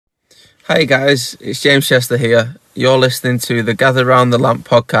Hey guys, it's James Chester here. You're listening to the Gather Round the Lamp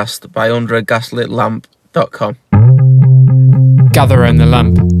podcast by UnderAGaslitLamp.com. Gather Round the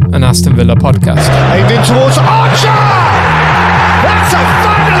Lamp, an Aston Villa podcast. Aimed in towards Archer! That's a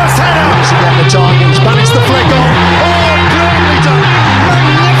fabulous header! He's again the target, he's managed the flick on. Oh, brilliantly done!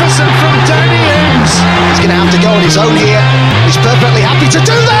 Magnificent from Danny Ings! He's going to have to go on his own here. He's perfectly happy to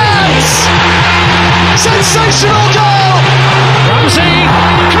do that! Sensational goal! Ramsey,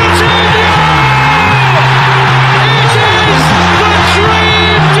 Coutinho! It is the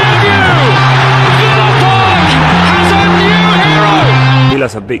dream debut! Villa Park has a new hero!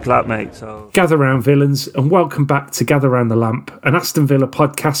 Villa's a big club, mate. So Gather round villains, and welcome back to Gather Round the Lamp, an Aston Villa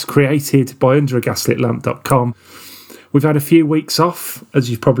podcast created by UnderAGaslitLamp.com. We've had a few weeks off, as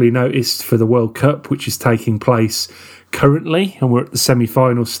you've probably noticed, for the World Cup, which is taking place currently, and we're at the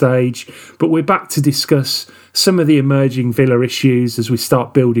semi-final stage. But we're back to discuss some of the emerging Villa issues as we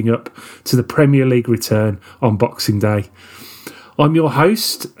start building up to the Premier League return on Boxing Day. I'm your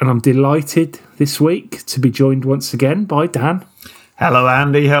host, and I'm delighted this week to be joined once again by Dan. Hello,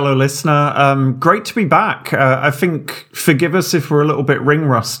 Andy. Hello, listener. Great to be back. I think, forgive us if we're a little bit ring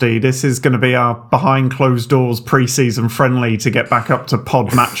rusty. This is going to be our behind closed doors pre-season friendly to get back up to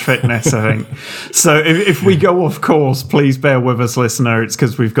pod match fitness, I think. So if we go off course, please bear with us, listener. It's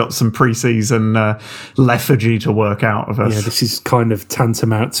because we've got some pre-season lethargy to work out of us. Yeah, this is kind of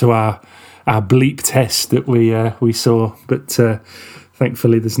tantamount to our bleep test that we saw, but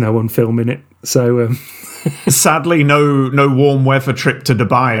thankfully there's no one filming it. So sadly, no warm weather trip to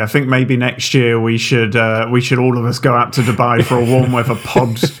Dubai. I think maybe next year we should all of us go out to Dubai for a warm weather pod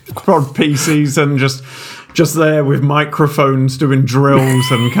PCs and just there with microphones doing drills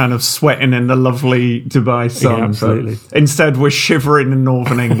and kind of sweating in the lovely Dubai sun. Yeah, absolutely. But instead, we're shivering in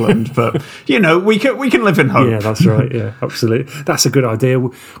northern England. But we can live in hope. Yeah, that's right. Yeah, absolutely. That's a good idea.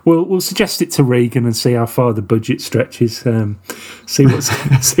 We'll suggest it to Regan and see how far the budget stretches. See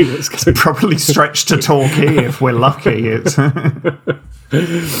what's going. Probably stretch to Torquay if we're lucky. It's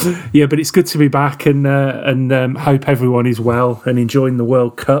yeah, but it's good to be back and hope everyone is well and enjoying the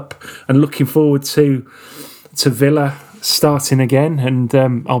World Cup and looking forward to Villa starting again. And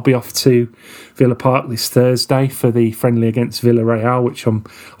I'll be off to Villa Park this Thursday for the friendly against Villarreal, which I'm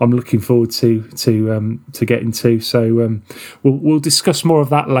looking forward to getting to. So we'll discuss more of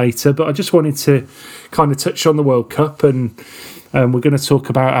that later. But I just wanted to kind of touch on the World Cup, and we're going to talk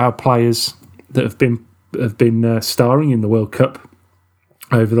about our players that have been starring in the World Cup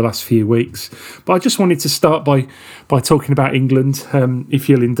over the last few weeks. But I just wanted to start by talking about England, if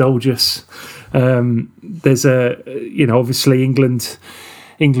you'll indulge us. There's obviously England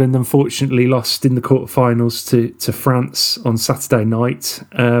unfortunately lost in the quarterfinals to France on Saturday night,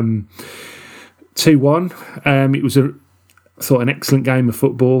 2-1. It was I thought an excellent game of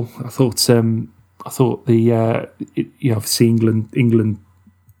football. I thought obviously England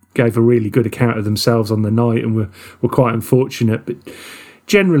gave a really good account of themselves on the night and were quite unfortunate, but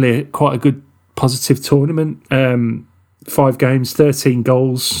generally quite a good positive tournament. 5 games, 13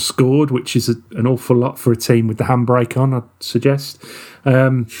 goals scored, which is an awful lot for a team with the handbrake on, I'd suggest.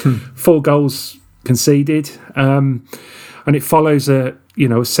 4 goals conceded, and it follows a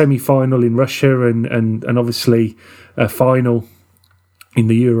semi-final in Russia and obviously a final in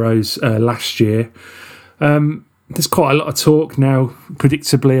the Euros last year. There's quite a lot of talk now,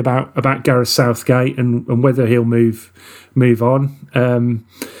 predictably, about Gareth Southgate and whether he'll move on.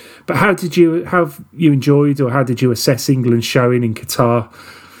 But how have you enjoyed, or how did you assess England's showing in Qatar?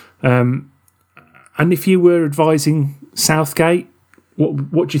 And if you were advising Southgate,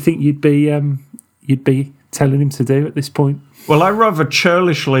 what do you think you'd be telling him to do at this point? Well, I rather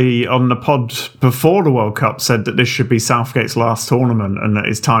churlishly on the pod before the World Cup said that this should be Southgate's last tournament and that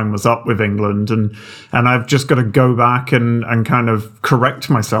his time was up with England. And I've just got to go back and kind of correct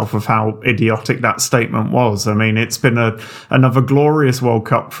myself of how idiotic that statement was. I mean, it's been another glorious World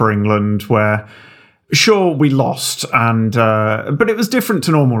Cup for England where, sure, we lost, but it was different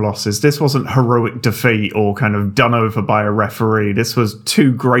to normal losses. This wasn't heroic defeat or kind of done over by a referee. This was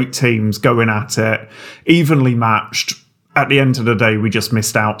 2 great teams going at it, evenly matched. At the end of the day, we just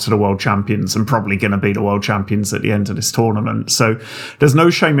missed out to the world champions and probably going to be the world champions at the end of this tournament. So there's no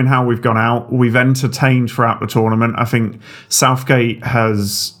shame in how we've gone out. We've entertained throughout the tournament. I think Southgate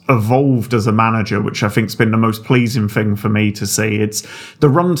has evolved as a manager, which I think has been the most pleasing thing for me to see. It's the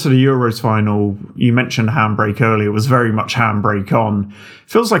run to the Euros final. You mentioned handbrake earlier. It was very much handbrake on.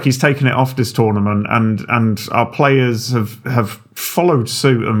 Feels like he's taken it off this tournament, and our players have followed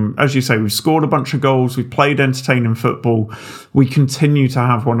suit. And as you say, we've scored a bunch of goals. We've played entertaining football. football. We continue to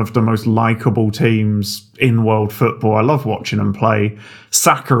have one of the most likeable teams in world football. I love watching them play.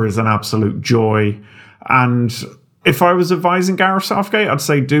 Saka is an absolute joy. And if I was advising Gareth Southgate, I'd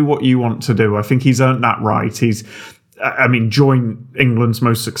say do what you want to do. I think he's earned that right. Join England's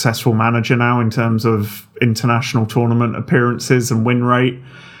most successful manager now in terms of international tournament appearances and win rate.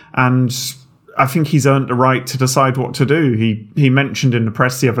 And I think he's earned the right to decide what to do. He mentioned in the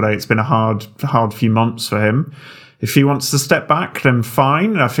press the other day it's been a hard few months for him. If he wants to step back, then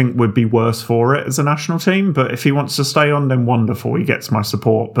fine. I think we'd be worse for it as a national team. But if he wants to stay on, then wonderful. He gets my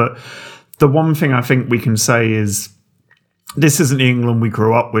support. But the one thing I think we can say is this isn't the England we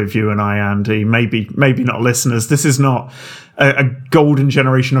grew up with, you and I, Andy. Maybe not listeners. This is not a golden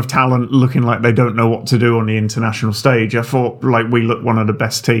generation of talent looking like they don't know what to do on the international stage. I thought we looked one of the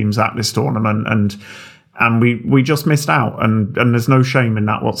best teams at this tournament, and we just missed out. And there's no shame in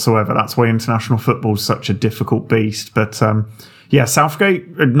that whatsoever. That's why international football is such a difficult beast. But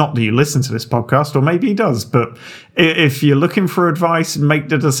Southgate, not that you listen to this podcast, or maybe he does, but if you're looking for advice, make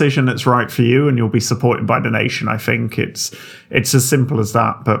the decision that's right for you and you'll be supported by the nation. I think it's as simple as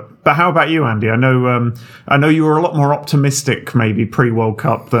that. But how about you, Andy? I know you were a lot more optimistic maybe pre-World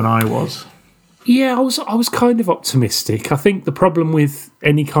Cup than I was. Yeah, I was kind of optimistic. I think the problem with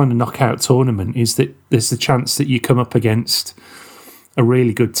any kind of knockout tournament is that there's the chance that you come up against a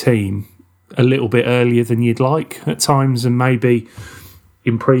really good team a little bit earlier than you'd like at times, and maybe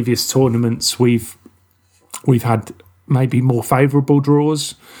in previous tournaments we've had maybe more favourable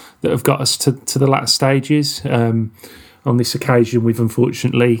draws that have got us to the latter stages. On this occasion, we've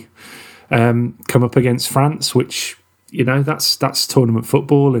unfortunately come up against France, which that's tournament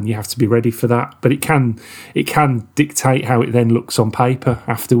football, and you have to be ready for that. But it can dictate how it then looks on paper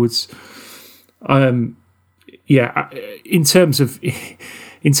afterwards. In terms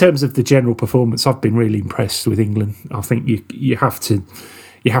of the general performance, I've been really impressed with England. I think you have to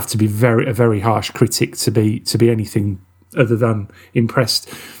be a very harsh critic to be anything other than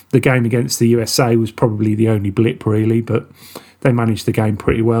impressed. The game against the USA was probably the only blip, really, but they managed the game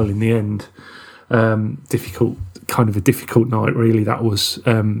pretty well in the end. A difficult night, really, that was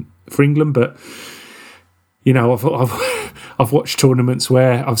for England. But I've watched tournaments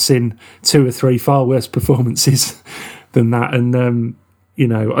where I've seen 2 or 3 far worse performances than that, and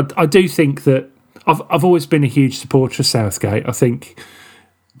I do think that I've always been a huge supporter of Southgate. I think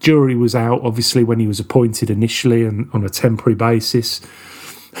jury was out, obviously, when he was appointed initially and on a temporary basis,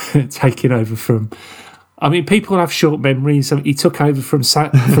 taking over from... I mean, people have short memories. He took over from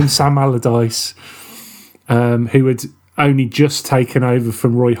Sam Allardyce, who had only just taken over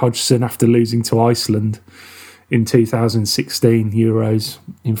from Roy Hodgson after losing to Iceland in 2016 Euros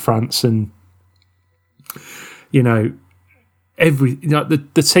in France. And, the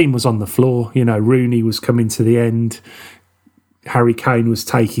team was on the floor. Rooney was coming to the end. Harry Kane was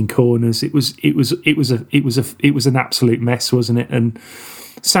taking corners. It was an absolute mess, wasn't it? And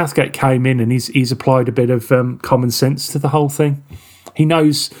Southgate came in and he's applied a bit of common sense to the whole thing. He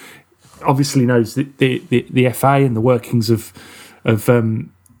obviously knows the FA and the workings of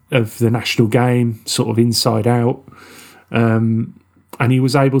the national game sort of inside out, and he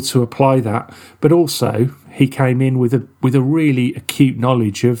was able to apply that. But also, he came in with a really acute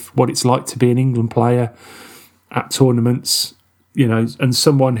knowledge of what it's like to be an England player at tournaments, and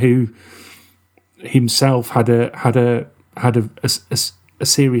someone who himself had a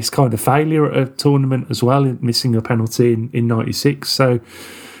serious kind of failure at a tournament as well, missing a penalty in 96. So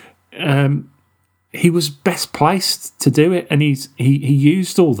he was best placed to do it, and he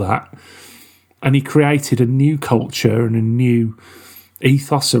used all that, and he created a new culture and a new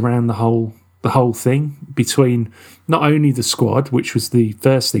ethos around the whole thing, between not only the squad, which was the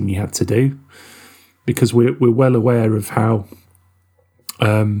first thing he had to do, because we're well aware of how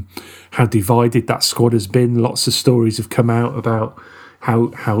divided that squad has been. Lots of stories have come out about how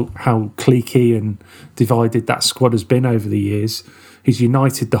cliquey and divided that squad has been over the years. He's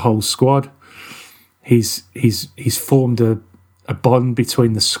united the whole squad. He's formed a bond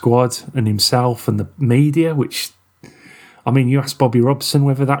between the squad and himself and the media, which, I mean, you ask Bobby Robson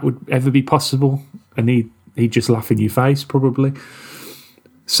whether that would ever be possible, and he'd just laugh in your face, probably.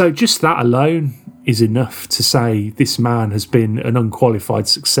 So just that alone is enough to say this man has been an unqualified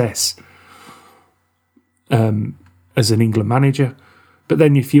success as an England manager. But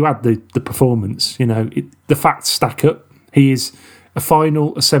then if you add the performance, the facts stack up. He is a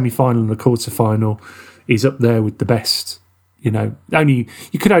final, a semi-final and a quarter-final. He's up there with the best. You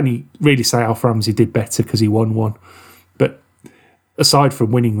could only really say Alf Ramsey did better because he won one. But aside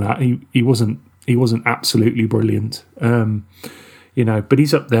from winning that, he wasn't absolutely brilliant. But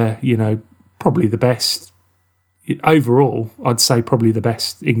he's up there, probably the best. overall, I'd say probably the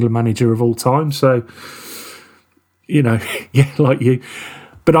best England manager of all time. So, yeah, like you.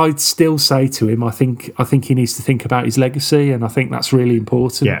 But I'd still say to him, I think he needs to think about his legacy, and I think that's really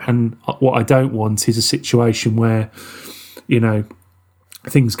important. Yeah. And what I don't want is a situation where,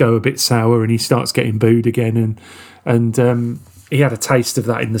 things go a bit sour and he starts getting booed again. And he had a taste of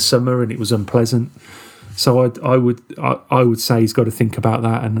that in the summer, and it was unpleasant. So I would say he's got to think about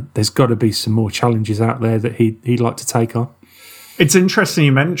that, and there's got to be some more challenges out there that he'd like to take on. It's interesting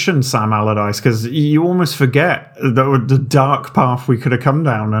you mentioned Sam Allardyce, because you almost forget the dark path we could have come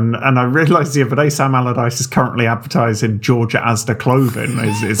down. And I realised the other day Sam Allardyce is currently advertising Georgia Asda clothing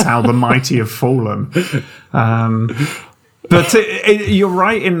is how the mighty have fallen. But you're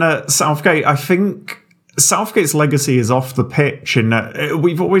right in that Southgate, I think Southgate's legacy is off the pitch, and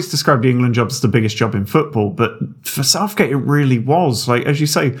we've always described the England job as the biggest job in football, but for Southgate it really was. Like, as you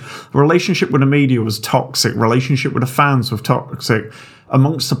say, relationship with the media was toxic, relationship with the fans was toxic,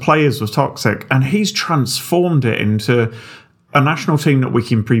 amongst the players was toxic, and he's transformed it into a national team that we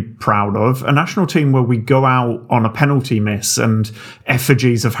can be proud of, a national team where we go out on a penalty miss and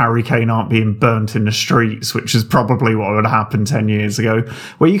effigies of Harry Kane aren't being burnt in the streets, which is probably what would happen 10 years ago,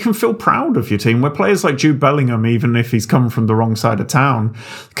 where you can feel proud of your team, where players like Jude Bellingham, even if he's come from the wrong side of town,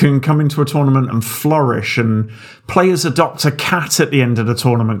 can come into a tournament and flourish, and players adopt a cat at the end of the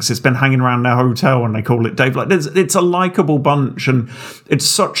tournament because it's been hanging around their hotel and they call it Dave. Like, it's a likeable bunch, and it's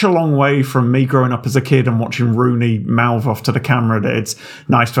such a long way from me growing up as a kid and watching Rooney mouth off to the camera that it's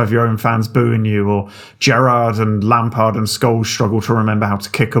nice to have your own fans booing you, or Gerrard and Lampard and Scholes struggle to remember how to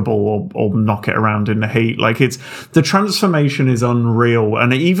kick a ball or knock it around in the heat. Like, it's the transformation is unreal,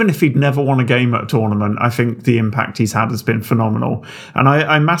 and even if he'd never won a game at a tournament, I think the impact he's had has been phenomenal, and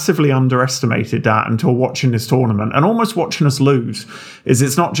I massively underestimated that until watching this tournament and almost watching us lose.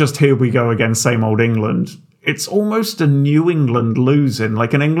 It's not just here we go again, same old England. It's almost a New England losing,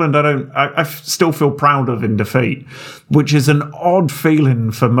 like an England I still feel proud of in defeat, which is an odd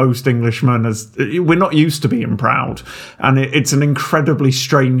feeling for most Englishmen, as we're not used to being proud. And it's an incredibly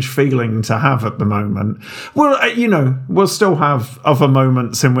strange feeling to have at the moment. Well, we'll still have other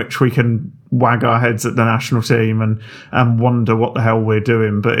moments in which we can wag our heads at the national team and wonder what the hell we're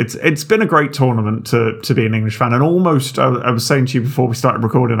doing. But it's been a great tournament to be an English fan. And almost, I was saying to you before we started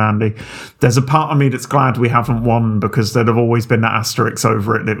recording, Andy, there's a part of me that's glad we haven't won, because there'd have always been that asterisk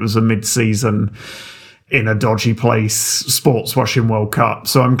over it. It was a mid-season in a dodgy place sports washing World Cup.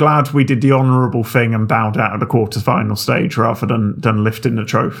 So I'm glad we did the honourable thing and bowed out at the quarter-final stage rather than lifting the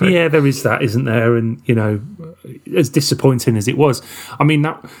trophy. Yeah, there is that, isn't there? And, as disappointing as it was, I mean,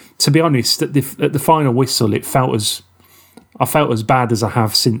 that, to be honest, at the final whistle, I felt as bad as I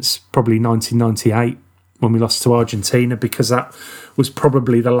have since probably 1998 when we lost to Argentina, because that was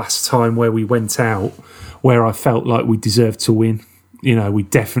probably the last time where we went out where I felt like we deserved to win. We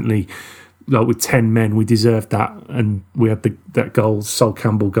definitely, like, with 10 men, we deserved that, and we had that goal, Sol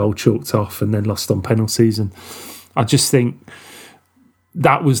Campbell goal, chalked off and then lost on penalties. And I just think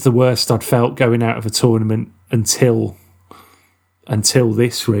that was the worst I'd felt going out of a tournament until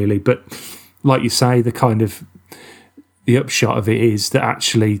this, really. But like you say, the upshot of it is that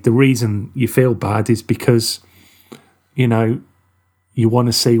actually the reason you feel bad is because you want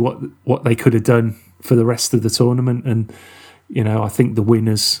to see what they could have done for the rest of the tournament. And I think the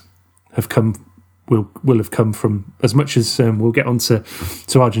winners will have come from, as much as we'll get on to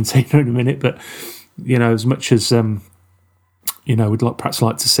Argentina in a minute, but as much as we'd perhaps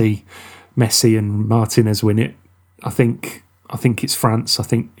like to see Messi and Martinez win it, I think it's France.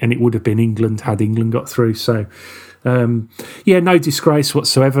 And it would have been England had England got through. So no disgrace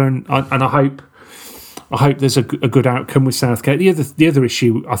whatsoever, and I hope there's a good outcome with Southgate. The other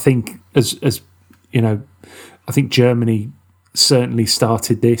issue, I think, as I think Germany certainly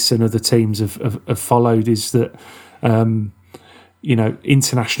started this, and other teams have followed, is that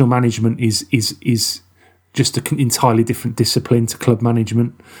international management is just an entirely different discipline to club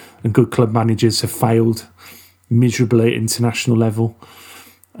management, and good club managers have failed miserably at international level.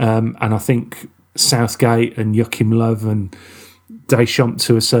 And I think Southgate and Joachim Löw and Deschamps,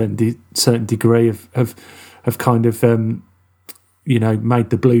 to a certain degree, have kind of made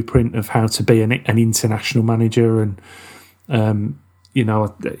the blueprint of how to be an international manager. And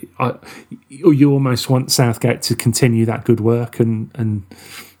you almost want Southgate to continue that good work and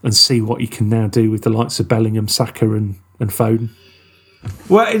see what you can now do with the likes of Bellingham, Saka and Foden.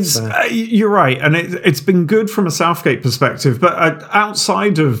 Well, you're right, and it's been good from a Southgate perspective. But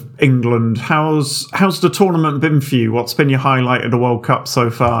outside of England, how's the tournament been for you? What's been your highlight of the World Cup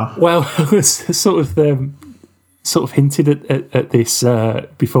so far? Well, I was sort of hinted at this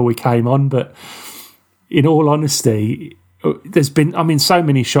before we came on, but in all honesty, there's been, so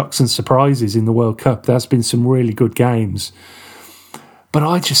many shocks and surprises in the World Cup. There's been some really good games. But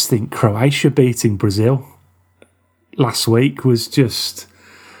I just think Croatia beating Brazil last week was just...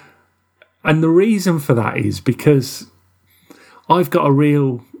 And the reason for that is because I've got a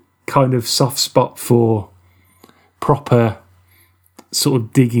real kind of soft spot for proper sort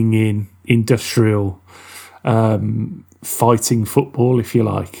of digging in, industrial, fighting football, if you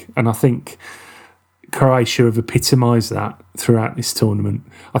like. And I think Croatia have epitomised that throughout this tournament.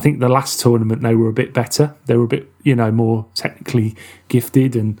 I think the last tournament they were a bit better. They were a bit, more technically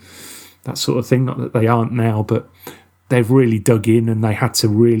gifted and that sort of thing. Not that they aren't now, but they've really dug in, and they had to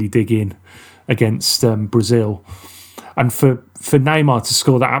really dig in against Brazil. And for Neymar to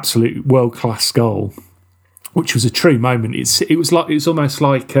score that absolute world-class goal, which was a true moment. It was almost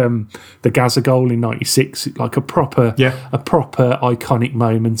like the Gaza goal in '96, like a proper iconic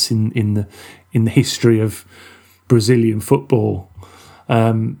moment in the history of Brazilian football.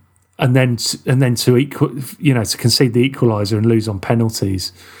 And then to concede the equaliser and lose on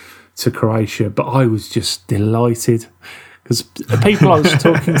penalties to Croatia. But I was just delighted because people I was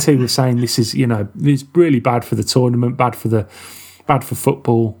talking to were saying this is it's really bad for the tournament, bad for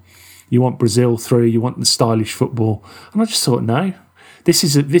football. You want Brazil through. You want the stylish football, and I just thought, no, this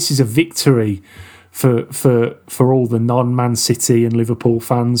is a victory for all the non-Man City and Liverpool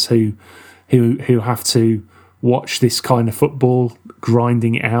fans who have to watch this kind of football,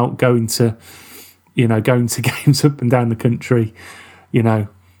 grinding it out, going to games up and down the country,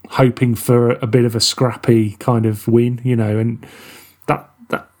 hoping for a bit of a scrappy kind of win, and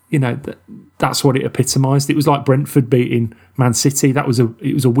that's what it epitomised. It was like Brentford beating Man City. It was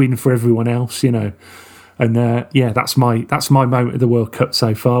a win for everyone else, And that's my moment of the World Cup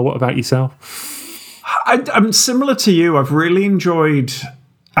so far. What about yourself? I'm similar to you. I've really enjoyed.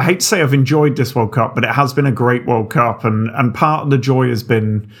 I hate to say I've enjoyed this World Cup, but it has been a great World Cup, and part of the joy has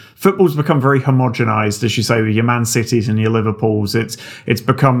been football's become very homogenised, as you say, with your Man Cities and your Liverpools. It's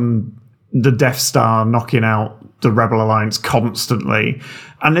become the Death Star knocking out the Rebel Alliance constantly.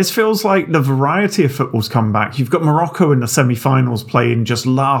 And this feels like the variety of football's come back. You've got Morocco in the semi-finals playing just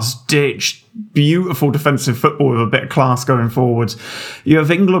last-ditch, beautiful defensive football with a bit of class going forwards. You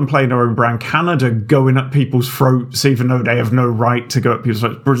have England playing their own brand, Canada going at people's throats, even though they have no right to go at people's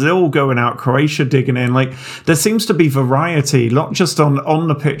throats, Brazil going out, Croatia digging in. Like, there seems to be variety, not just on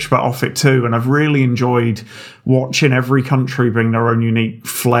the pitch, but off it too. And I've really enjoyed watching every country bring their own unique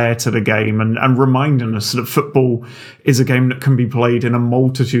flair to the game and reminding us that football is a game that can be played in a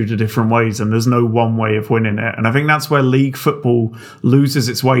multitude of different ways, and there's no one way of winning it. And I think that's where league football loses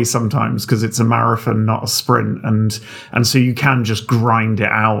its way sometimes, because it's a marathon, not a sprint, and so you can just grind it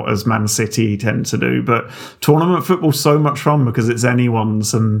out, as Man City tend to do. But tournament football's so much fun because it's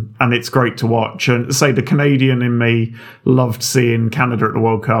anyone's, and it's great to watch. And say the Canadian in me loved seeing Canada at the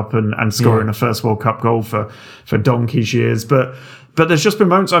World Cup and scoring a first World Cup goal for donkey's years. But there's just been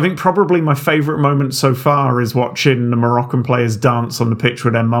moments. I think probably my favourite moment so far is watching the Moroccan players dance on the pitch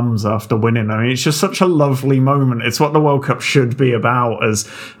with their mums after winning. I mean, it's just such a lovely moment. It's what the World Cup should be about, as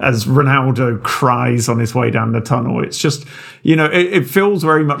Ronaldo cries on his way down the tunnel. It's just, it feels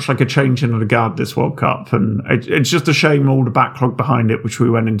very much like a changing of the guard, this World Cup. And it's just a shame all the backlog behind it, which we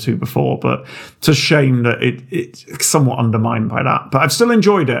went into before. But it's a shame that it's somewhat undermined by that. But I've still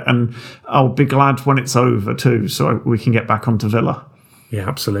enjoyed it, and I'll be glad when it's over too, so we can get back onto Villa. Yeah,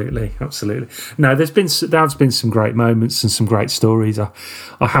 absolutely. No, there's been some great moments and some great stories. I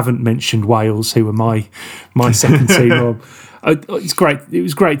haven't mentioned Wales, who were my second team. It's great. It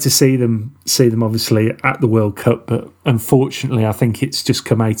was great to see them obviously at the World Cup, but unfortunately, I think it's just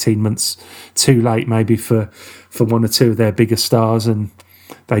come 18 months too late, maybe for one or two of their bigger stars, and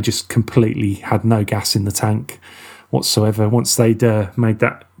they just completely had no gas in the tank whatsoever. Once they'd made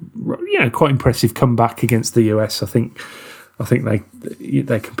that quite impressive comeback against the US, I think they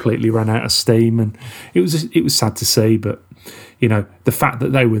completely ran out of steam, and it was sad to see. But the fact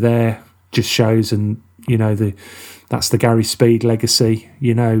that they were there just shows, and that's the Gary Speed legacy.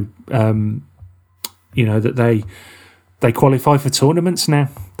 That they qualify for tournaments now.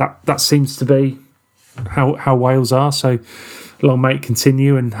 That seems to be how Wales are. So long may it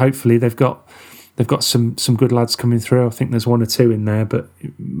continue, and hopefully they've got some good lads coming through. I think there's one or two in there, but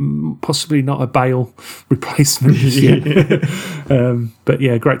possibly not a Bale replacement yet. But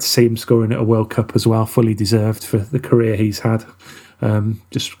yeah, great to see him scoring at a World Cup as well, fully deserved for the career he's had.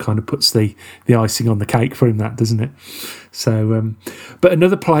 Just kind of puts the icing on the cake for him, that, doesn't it? So, but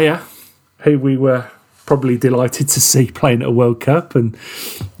another player who we were probably delighted to see playing at a World Cup, and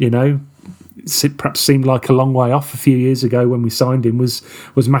it perhaps seemed like a long way off a few years ago when we signed him, was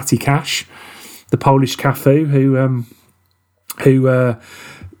Matty Cash. Polish Cafu, who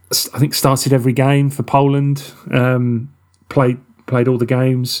I think started every game for Poland, played all the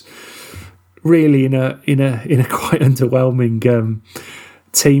games. Really in a quite underwhelming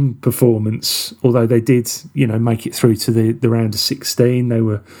team performance. Although they did, make it through to the round of 16. They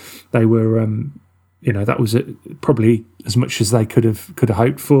were that was probably as much as they could have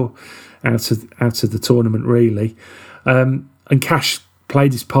hoped for out of the tournament, really. And Cash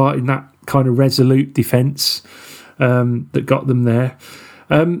played his part in that kind of resolute defence that got them there.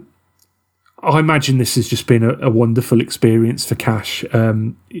 I imagine this has just been a wonderful experience for Cash.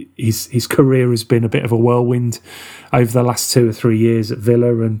 His career has been a bit of a whirlwind over the last 2 or 3 years at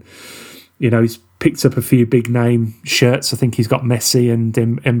Villa, and he's picked up a few big name shirts. I think he's got Messi and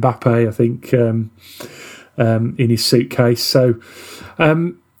Mbappe, I think, in his suitcase. So,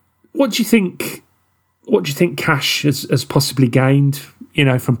 what do you think? What do you think Cash has possibly gained?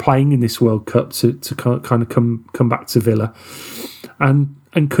 From playing in this World Cup to kind of come back to Villa, and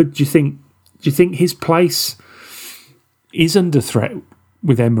do you think his place is under threat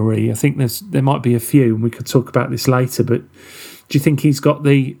with Emery? I think there might be a few, and we could talk about this later. But do you think he's got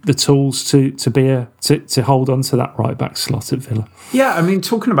the tools to hold on to that right back slot at Villa? Yeah, I mean,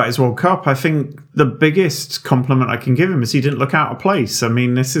 talking about his World Cup, I think the biggest compliment I can give him is he didn't look out of place. I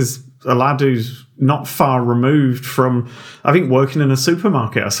mean, this is a lad who's not far removed from, I think, working in a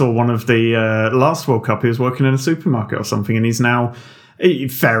supermarket. I saw one of the last World Cup, he was working in a supermarket or something, and he's now,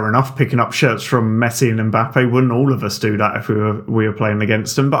 fair enough, picking up shirts from Messi and Mbappe. Wouldn't all of us do that if we were playing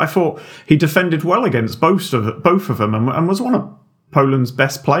against them? But I thought he defended well against both of them and was one of Poland's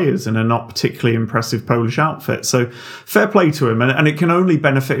best players in a not particularly impressive Polish outfit. So fair play to him, and it can only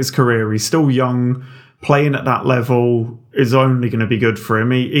benefit his career. He's still young. Playing at that level is only going to be good for him.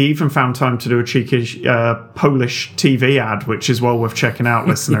 He even found time to do a cheeky Polish TV ad, which is well worth checking out,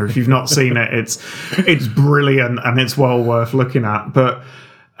 listener. If you've not seen it, it's brilliant and it's well worth looking at. But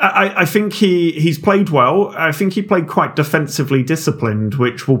I think he's played well. I think he played quite defensively disciplined,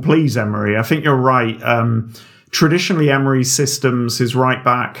 which will please Emery. I think you're right. Traditionally, Emery's systems, his right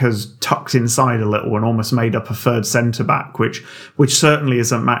back has tucked inside a little and almost made up a third centre back, which certainly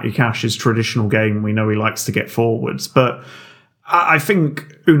isn't Matty Cash's traditional game. We know he likes to get forwards, but I think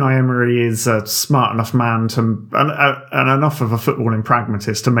Unai Emery is a smart enough man and enough of a footballing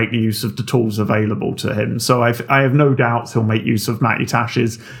pragmatist to make the use of the tools available to him. So I have no doubts he'll make use of Matty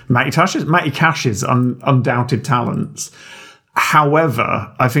Cash's undoubted talents.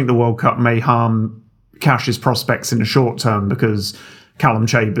 However, I think the World Cup may harm Cash's prospects in the short term because Callum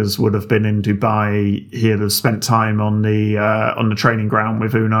Chambers would have been in Dubai. He'd have spent time on the training ground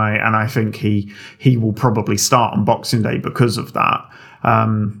with Unai, and I think he will probably start on Boxing Day because of that.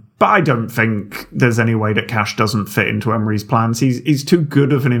 But I don't think there's any way that Cash doesn't fit into Emery's plans. He's too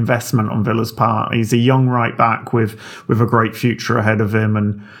good of an investment on Villa's part. He's a young right back with a great future ahead of him,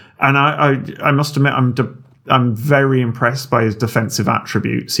 and I must admit I'm very impressed by his defensive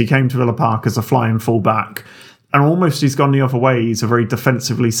attributes. He came to Villa Park as a flying fullback, and almost he's gone the other way. He's a very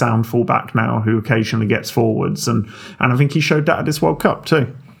defensively sound fullback now who occasionally gets forwards, and I think he showed that at this World Cup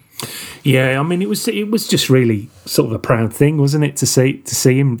too. Yeah, I mean, it was just really sort of a proud thing, wasn't it, to see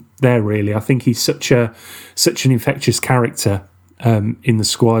him there? Really, I think he's such an infectious character in the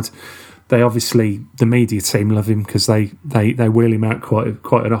squad. They obviously, the media team love him because they wheel him out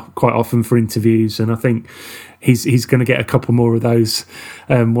quite often for interviews, and I think he's going to get a couple more of those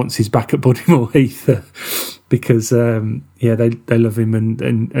once he's back at Bodymoor Heath because they love him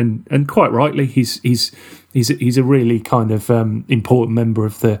and quite rightly he's a really kind of important member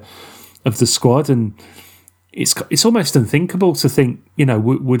of the squad, and it's almost unthinkable to think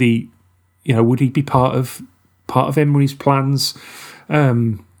would he be part of Emery's plans.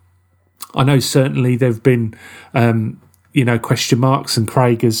 I know certainly there've been question marks, and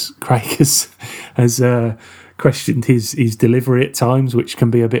Craig has questioned his delivery at times, which can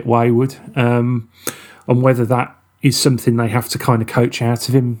be a bit wayward, and whether that is something they have to kind of coach out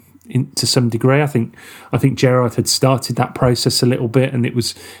of him to some degree. I think Gerrard had started that process a little bit, and it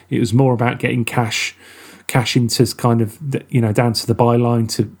was more about getting cash into kind of down to the byline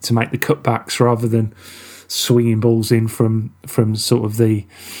to make the cutbacks rather than swinging balls in from sort of the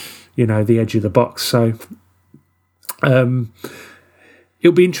the edge of the box. So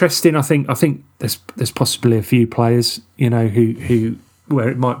it'll be interesting. I think there's possibly a few players who where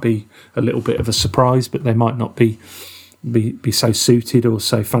it might be a little bit of a surprise, but they might not be so suited or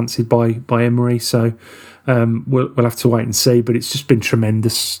so fancied by Emery. So we'll have to wait and see. But it's just been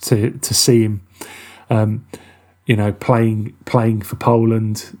tremendous to see him playing for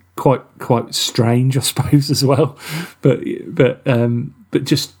Poland. Quite strange, I suppose, as well. But but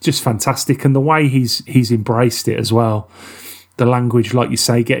just fantastic, and the way he's embraced it as well. The language, like you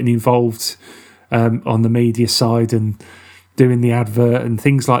say, getting involved on the media side and doing the advert and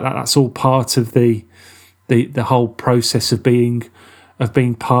things like that. That's all part of the whole process of being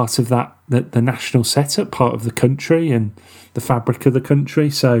part of that the national setup, part of the country and the fabric of the country.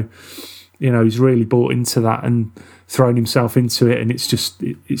 So, he's really bought into that and thrown himself into it, and it's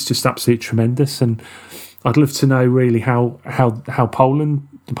just absolutely tremendous. And I'd love to know really how Poland,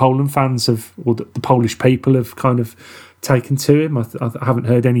 the Poland fans have, or the Polish people have kind of taken to him. I haven't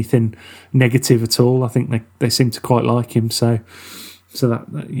heard anything negative at all. I think they seem to quite like him. So that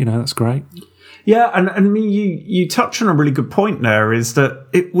that's great. Yeah, and I mean, you touch on a really good point there, is that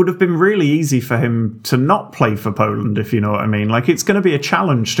it would have been really easy for him to not play for Poland, if you know what I mean. Like, it's going to be a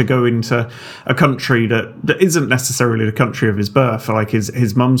challenge to go into a country that isn't necessarily the country of his birth. Like,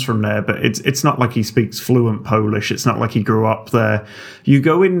 his mum's from there, but it's not like he speaks fluent Polish. It's not like he grew up there. You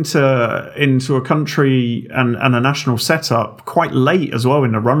go into a country and a national setup quite late as well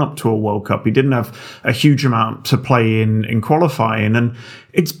in the run-up to a World Cup. He didn't have a huge amount to play in qualifying, and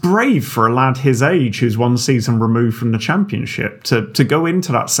it's brave for a lad his age who's one season removed from the championship to go into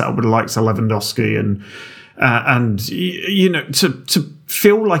that setup with the likes of Lewandowski and to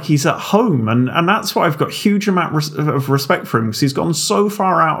feel like he's at home, and that's why I've got a huge amount of respect for him, because he's gone so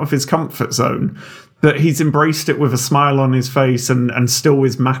far out of his comfort zone. But he's embraced it with a smile on his face and still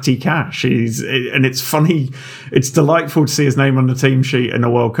is Matty Cash. And it's funny. It's delightful to see his name on the team sheet in the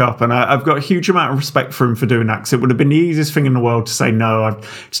World Cup. And I've got a huge amount of respect for him for doing that, because it would have been the easiest thing in the world to say, no,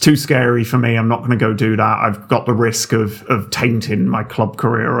 it's too scary for me. I'm not going to go do that. I've got the risk of tainting my club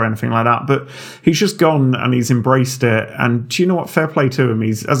career or anything like that. But he's just gone and he's embraced it. And do you know what? Fair play to him.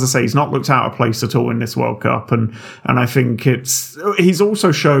 As I say, he's not looked out of place at all in this World Cup. And I think he's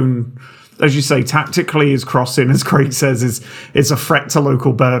also shown, as you say, tactically his crossing, as Craig says, is a threat to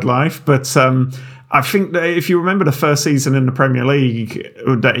local bird life. But I think that if you remember the first season in the Premier League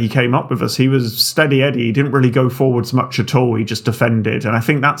that he came up with us, he was steady Eddie. He didn't really go forwards much at all. He just defended. And I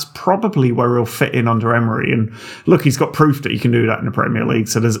think that's probably where he'll fit in under Emery. And look, he's got proof that he can do that in the Premier League.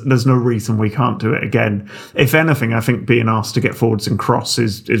 So there's no reason we can't do it again. If anything, I think being asked to get forwards and cross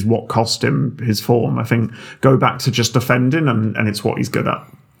is what cost him his form. I think go back to just defending and it's what he's good at.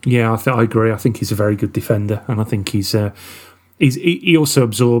 Yeah, I agree. I think he's a very good defender, and I think he also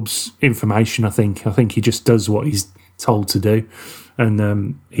absorbs information. I think he just does what he's told to do,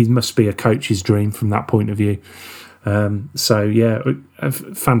 and he must be a coach's dream from that point of view. So yeah,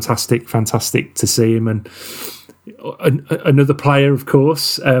 fantastic to see him, and another player, of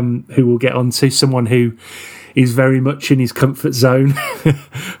course, who we'll get onto, someone who is very much in his comfort zone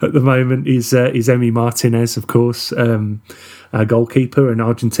at the moment is Emi Martinez, of course. Our goalkeeper and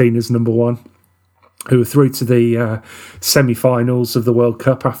Argentina's number one, who are through to the semi-finals of the World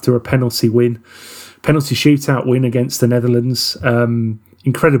Cup after a penalty shootout win against the Netherlands.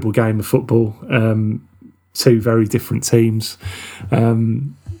 Incredible game of football. Two very different teams.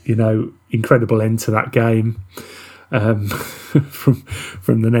 Incredible end to that game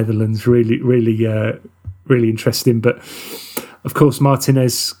from the Netherlands. Really interesting, but. Of course,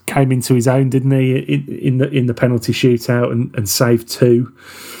 Martinez came into his own, didn't he, in the penalty shootout and saved two,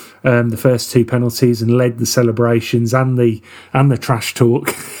 the first two penalties, and led the celebrations and the trash talk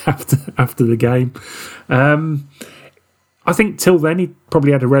after the game. I think till then he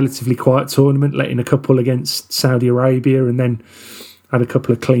probably had a relatively quiet tournament, letting a couple against Saudi Arabia, and then had a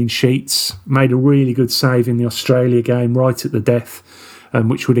couple of clean sheets. Made a really good save in the Australia game right at the death,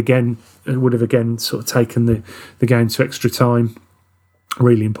 which would have again sort of taken the game to extra time.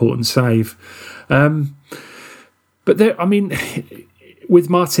 Really important save. But with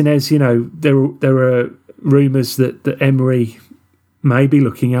Martinez, there are rumours that Emery may be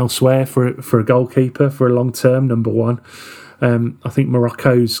looking elsewhere for a goalkeeper for a long term number one. I think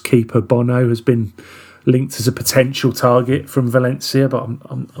Morocco's keeper Bono has been linked as a potential target from Valencia, but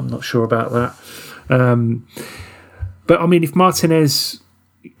I'm not sure about that. But if Martinez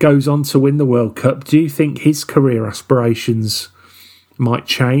goes on to win the World Cup, do you think his career aspirations might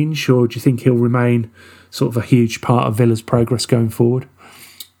change, or do you think he'll remain sort of a huge part of Villa's progress going forward?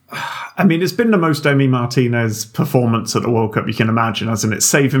 It's been the most Emi Martinez performance at the World Cup you can imagine, hasn't it?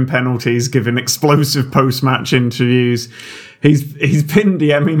 Saving penalties, giving explosive post-match interviews. He's been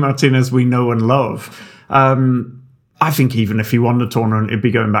the Emi Martinez we know and love. I think even if he won the tournament, he'd be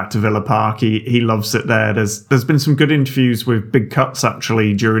going back to Villa Park. He loves it there. There's been some good interviews with Big Cuts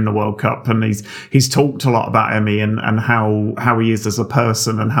actually during the World Cup, and he's talked a lot about Emi and how he is as a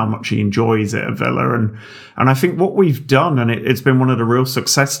person and how much he enjoys it at Villa. And I think what we've done, and it's been one of the real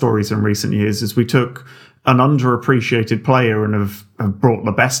success stories in recent years, is we took an underappreciated player and have brought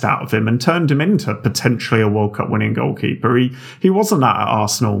the best out of him and turned him into potentially a World Cup winning goalkeeper. He wasn't that at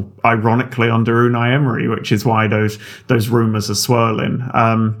Arsenal, ironically, under Unai Emery, which is why those rumours are swirling.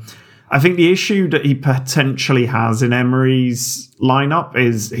 I think the issue that he potentially has in Emery's lineup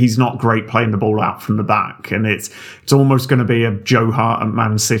is he's not great playing the ball out from the back, and it's almost going to be a Joe Hart at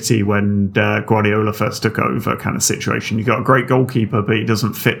Man City when Guardiola first took over kind of situation. You've got a great goalkeeper, but he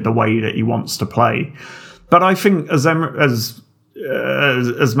doesn't fit the way that he wants to play. But I think as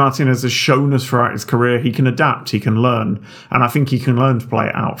Martinez has shown us throughout his career, he can adapt, he can learn, and I think he can learn to play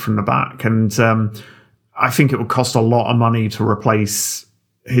it out from the back. And I think it would cost a lot of money to replace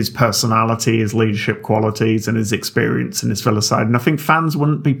his personality, his leadership qualities, and his experience in his Villa side. And I think fans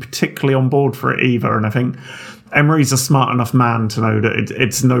wouldn't be particularly on board for it either. And I think Emery's a smart enough man to know that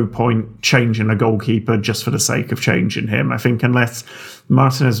it's no point changing a goalkeeper just for the sake of changing him. I think unless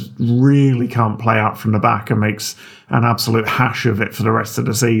Martinez really can't play out from the back and makes an absolute hash of it for the rest of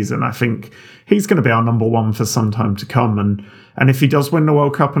the season, I think he's going to be our number one for some time to come. And if he does win the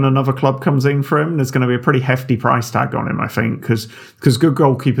World Cup and another club comes in for him, there's going to be a pretty hefty price tag on him, I think, because good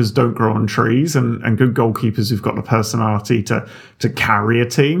goalkeepers don't grow on trees, and good goalkeepers who've got the personality to carry a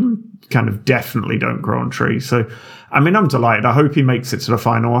team kind of definitely don't grow on trees. So, I mean, I'm delighted. I hope he makes it to the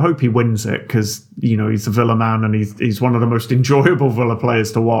final. I hope he wins it because, you know, he's a Villa man and he's one of the most enjoyable Villa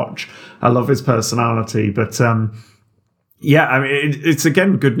players to watch. I love his personality, but yeah, I mean, it's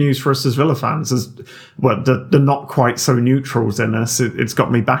again good news for us as Villa fans. As well, the not quite so neutrals in us. It's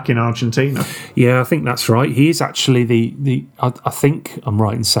got me back in Argentina. Yeah, I think that's right. He is actually the. I think I'm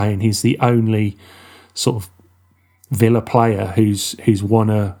right in saying he's the only sort of Villa player who's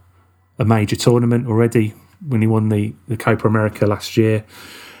won a major tournament already. When he won the Copa America last year,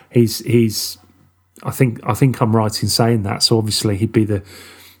 he's. I think I'm right in saying that. So obviously he'd be the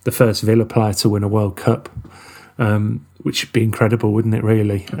first Villa player to win a World Cup. Which would be incredible, wouldn't it,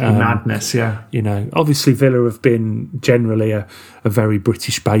 really? Madness, yeah. You know, obviously Villa have been generally a very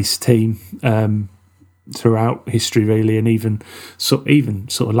British-based team throughout history, really, and even sort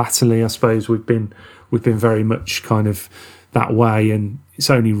of latterly, I suppose, we've been very much kind of that way. And it's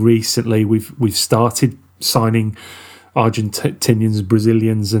only recently we've started signing Argentinians,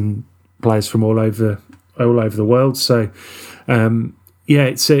 Brazilians, and players from all over the world. So, yeah,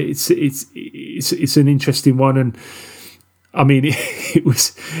 it's an interesting one, and I mean, it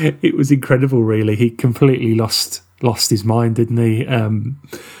was incredible. Really, he completely lost his mind, didn't he?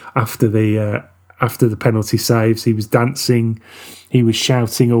 After the penalty saves, he was dancing, he was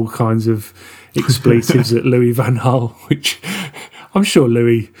shouting all kinds of expletives at Louis van Gaal, which I'm sure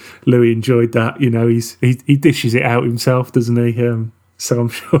Louis enjoyed that. You know, he dishes it out himself, doesn't he? So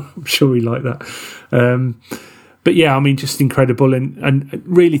I'm sure he liked that. But yeah, I mean, just incredible and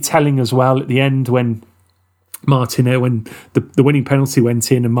really telling as well at the end when the winning penalty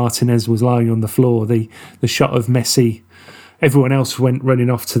went in and Martinez was lying on the floor, the shot of Messi, everyone else went running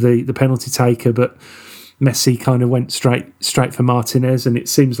off to the penalty taker, but Messi kind of went straight for Martinez, and it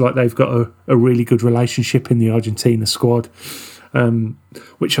seems like they've got a really good relationship in the Argentina squad,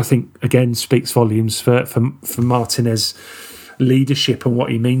 which I think again speaks volumes for Martinez leadership and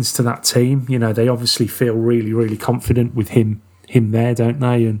what he means to that team. You know, they obviously feel really, really confident with him there, don't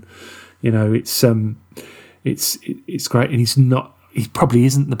they? And you know, it's great. And he probably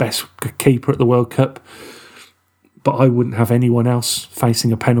isn't the best keeper at the World Cup, but I wouldn't have anyone else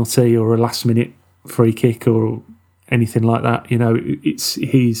facing a penalty or a last minute free kick or anything like that. You know,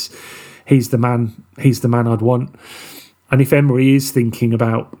 he's the man. He's the man I'd want. And if Emery is thinking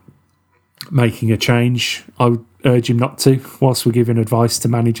about making a change, I would urge him not to. Whilst we're giving advice to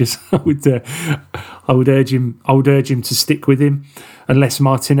managers, I would urge him to stick with him, unless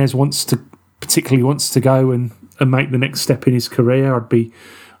Martinez particularly wants to go and make the next step in his career. I'd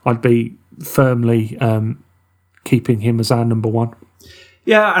be firmly keeping him as our number one.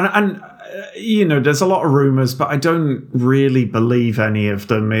 Yeah, and you know, there's a lot of rumours, but I don't really believe any of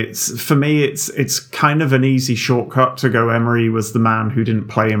them. For me, it's kind of an easy shortcut to go Emery was the man who didn't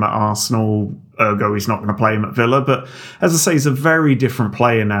play him at Arsenal, ergo he's not going to play him at Villa. But as I say, he's a very different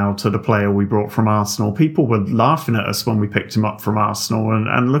player now to the player we brought from Arsenal. People were laughing at us when we picked him up from Arsenal,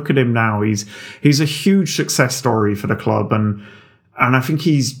 and look at him now. He's a huge success story for the club, and I think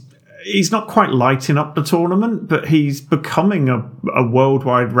he's not quite lighting up the tournament, but he's becoming a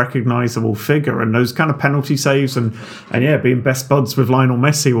worldwide recognisable figure. And those kind of penalty saves and yeah, being best buds with Lionel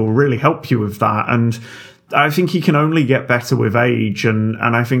Messi will really help you with that. And I think he can only get better with age. And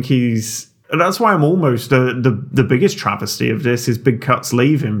I think that's why I'm almost the biggest travesty of this is Big Cut's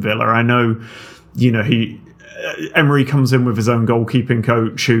leaving Villa. I know, you know, Emery comes in with his own goalkeeping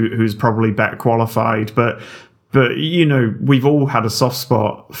coach who's probably better qualified, but we've all had a soft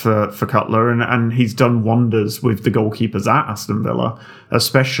spot for Cutler, and he's done wonders with the goalkeepers at Aston Villa,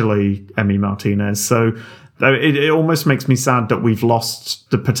 especially Emi Martinez. So it almost makes me sad that we've lost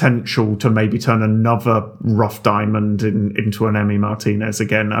the potential to maybe turn another rough diamond into an Emi Martinez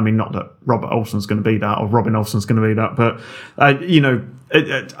again. I mean, not that Robin Olsen's going to be that, but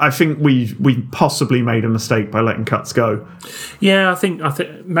I think we possibly made a mistake by letting Cuts go. Yeah, I think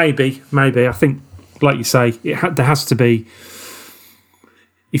maybe. I think, like you say, there has to be.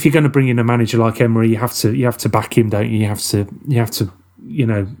 If you're going to bring in a manager like Emery, you have to back him, don't you? You have to.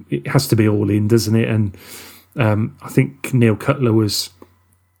 It has to be all in, doesn't it? And I think Neil Cutler was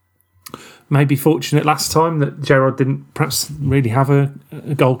maybe fortunate last time that Gerrard didn't perhaps really have a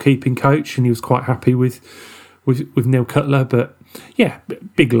goalkeeping coach, and he was quite happy with Neil Cutler. But yeah,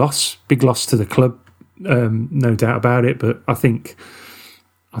 big loss to the club, no doubt about it. But I think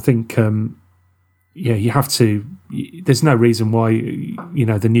you have to. There's no reason why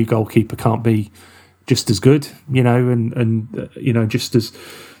the new goalkeeper can't be just as good, and just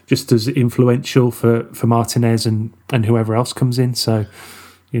as influential for Martinez and whoever else comes in. So,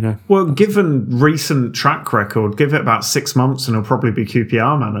 Well, given recent track record, give it about 6 months and he'll probably be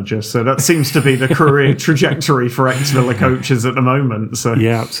QPR manager. So that seems to be the career trajectory for ex-Villa coaches at the moment. So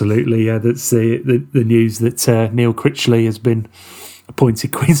yeah, absolutely. Yeah, that's the news that Neil Critchley has been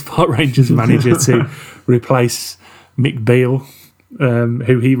appointed Queen's Park Rangers manager to replace Mick Beale,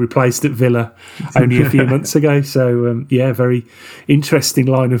 who he replaced at Villa only a few months ago. So, very interesting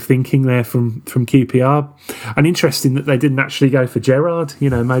line of thinking there from QPR. And interesting that they didn't actually go for Gerrard.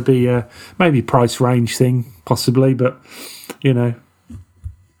 Maybe price range thing, possibly, but,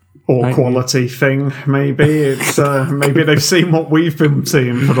 or quality thing, maybe. It's maybe they've seen what we've been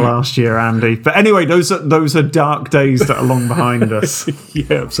seeing for the last year, Andy. But anyway, those are dark days that are long behind us.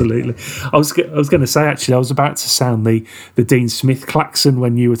 Yeah, absolutely. I was going to say, actually, I was about to sound the Dean Smith klaxon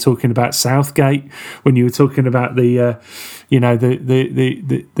when you were talking about Southgate, when you were talking about the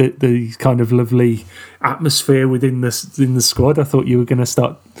kind of lovely atmosphere within the squad. I thought you were going to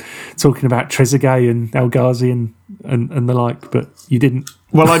start talking about Trezeguet and El Ghazi and the like, but you didn't.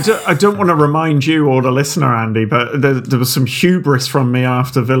 Well, I don't want to remind you or the listener, Andy, but there was some hubris from me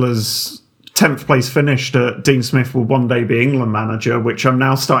after Villa's 10th place finish that Dean Smith will one day be England manager, which I'm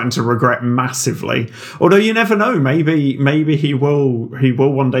now starting to regret massively. Although you never know, maybe he will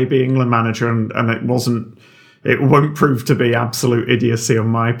one day be England manager, and it won't prove to be absolute idiocy on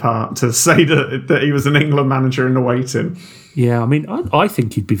my part to say that he was an England manager in the waiting. Yeah, I mean, I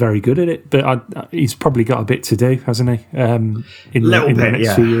think he'd be very good at it, but he's probably got a bit to do, hasn't he? In the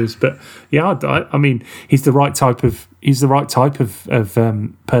next few years. But yeah, I mean, he's the right type of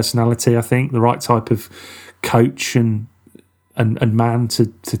personality. I think the right type of coach and man to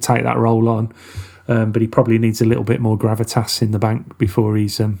take that role on. But he probably needs a little bit more gravitas in the bank before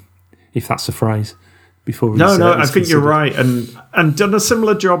he's, if that's a phrase. Before no, I think you're right, and done a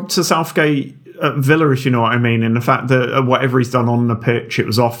similar job to Southgate at Villa, if you know what I mean, in the fact that whatever he's done on the pitch, it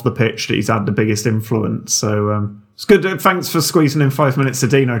was off the pitch that he's had the biggest influence. So it's good. Thanks for squeezing in 5 minutes of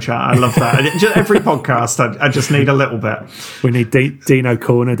Dino chat. I love that. Every podcast, I just need a little bit. We need Dino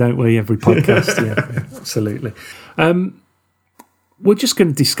Corner, don't we? Every podcast, yeah, absolutely. We're just going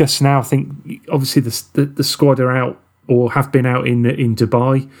to discuss now. I think obviously the squad are out or have been out in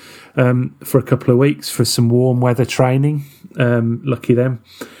Dubai for a couple of weeks for some warm weather training. Lucky them.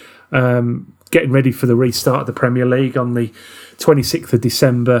 Getting ready for the restart of the Premier League on the 26th of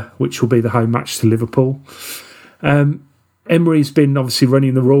December, which will be the home match to Liverpool. Emery's been obviously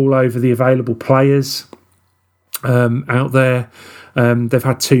running the rule over the available players out there. They've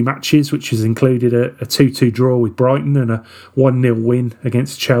had 2 matches, which has included a 2-2 draw with Brighton and a 1-0 win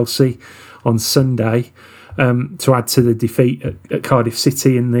against Chelsea on Sunday. To add to the defeat at Cardiff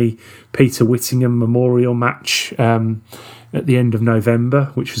City in the Peter Whittingham Memorial match at the end of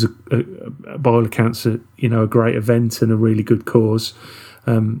November, which was by all accounts a great event and a really good cause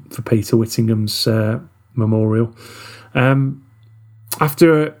for Peter Whittingham's memorial.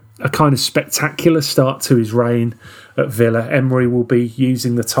 After a kind of spectacular start to his reign at Villa, Emery will be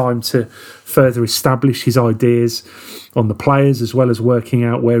using the time to further establish his ideas on the players, as well as working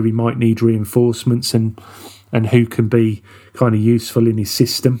out where he might need reinforcements and who can be kind of useful in his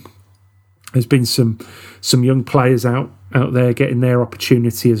system. There's been some young players out there getting their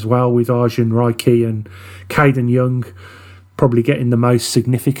opportunity as well, with Arjun Raiki and Caden Young probably getting the most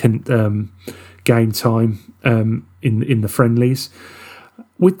significant game time in the friendlies.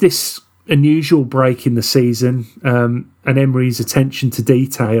 With this unusual break in the season and Emery's attention to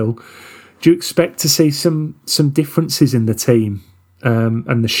detail, Do you expect to see some differences in the team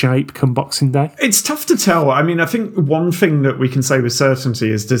and the shape come Boxing Day? It's tough to tell. I mean, I think one thing that we can say with certainty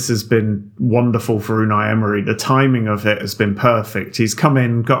is this has been wonderful for Unai Emery. The timing of it has been perfect. He's come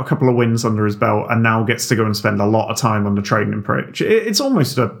in, got a couple of wins under his belt, and now gets to go and spend a lot of time on the training pitch. It's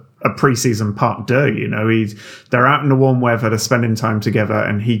almost a pre-season part deux, you know. They're out in the warm weather, they're spending time together,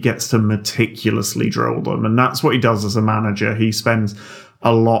 and he gets to meticulously drill them. And that's what he does as a manager. He spends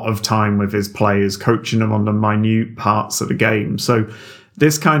a lot of time with his players, coaching them on the minute parts of the game. So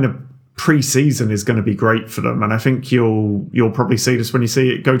this kind of pre-season is going to be great for them. And I think you'll probably see this when you see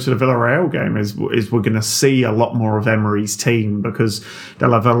it go to the Villarreal game, is we're going to see a lot more of Emery's team, because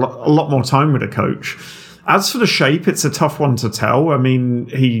they'll have a lot more time with the coach. As for the shape, it's a tough one to tell. I mean,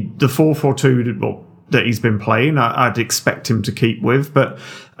 the 4-4-2 that he's been playing, I'd expect him to keep with, but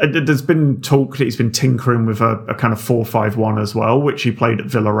there's been talk that he's been tinkering with a kind of 4-5-1 as well, which he played at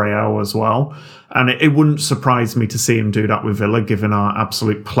Villarreal as well. And it wouldn't surprise me to see him do that with Villa, given our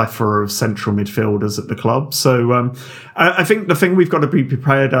absolute plethora of central midfielders at the club. So I think the thing we've got to be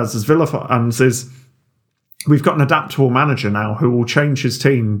prepared as Villa fans is we've got an adaptable manager now who will change his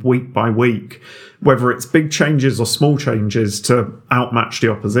team week by week, whether it's big changes or small changes to outmatch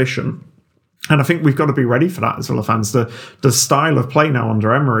the opposition. And I think we've got to be ready for that as Villa fans. The style of play now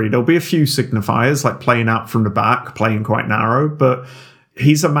under Emery, there'll be a few signifiers, like playing out from the back, playing quite narrow, but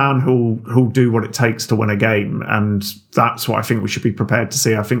he's a man who'll do what it takes to win a game. And that's what I think we should be prepared to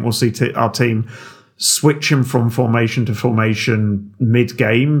see. I think we'll see our team switching from formation to formation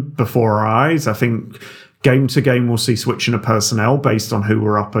mid-game before our eyes. I think game to game we'll see switching of personnel based on who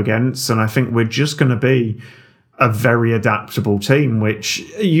we're up against. And I think we're just going to be a very adaptable team, which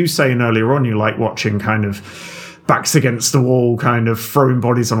you saying earlier on, you like watching kind of backs against the wall, kind of throwing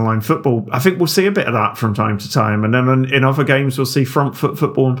bodies on line football. I think we'll see a bit of that from time to time. And then in other games, we'll see front foot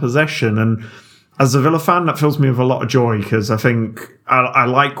football and possession. And as a Villa fan, that fills me with a lot of joy, because I think I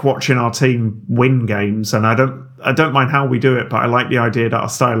like watching our team win games. And I don't mind how we do it, but I like the idea that our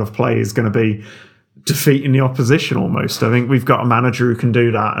style of play is going to be defeating the opposition almost. I think we've got a manager who can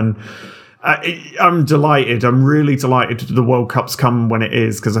do that. And I'm delighted. I'm really delighted the World Cup's come when it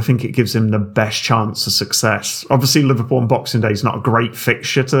is, because I think it gives him the best chance of success. Obviously, Liverpool on Boxing Day is not a great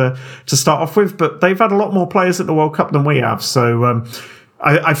fixture to start off with, but they've had a lot more players at the World Cup than we have. So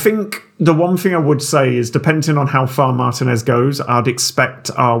I think the one thing I would say is, depending on how far Martinez goes, I'd expect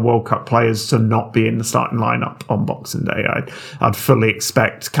our World Cup players to not be in the starting lineup on Boxing Day. I'd fully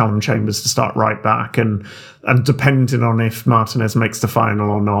expect Callum Chambers to start right back, and depending on if Martinez makes the final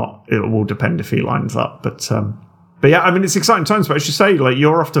or not, it will depend if he lines up. But yeah, I mean, it's exciting times. But as you say, like,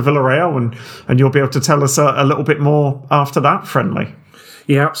 you're off to Villarreal, and you'll be able to tell us a little bit more after that friendly.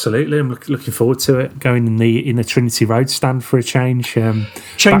 Yeah, absolutely. I'm looking forward to it. Going in the Trinity Road stand for a change.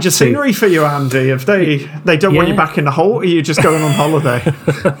 Change of scenery for you, Andy. If they don't want you back in the hole, or are you just going on holiday?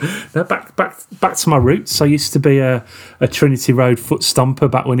 No, back to my roots. I used to be a Trinity Road foot stomper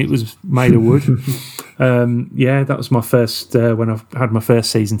back when it was made of wood. That was my first when I had my first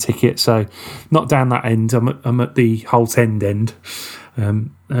season ticket. So not down that end. I'm at the Holt end.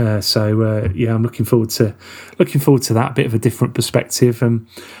 I'm looking forward to that, a bit of a different perspective, and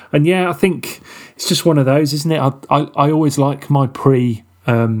I think it's just one of those, isn't it? I always like my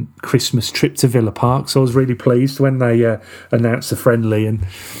Christmas trip to Villa Park, so I was really pleased when they announced the friendly, and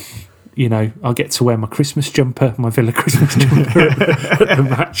you know, I get to wear my Christmas jumper, my Villa Christmas jumper at the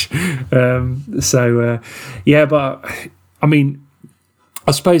match. But I mean,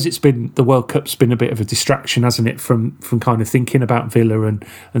 I suppose the World Cup's been a bit of a distraction, hasn't it, from kind of thinking about Villa and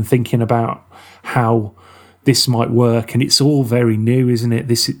thinking about how this might work. And it's all very new, isn't it?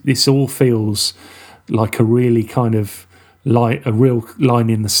 This all feels like a really kind of a real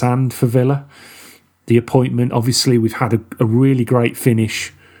line in the sand for Villa. The appointment, obviously, we've had a really great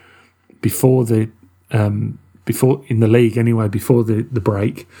finish before in the league anyway, before the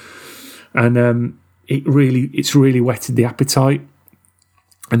break, and it's really whetted the appetite.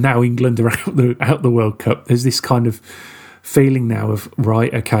 And now England are out the World Cup. There's this kind of feeling now of,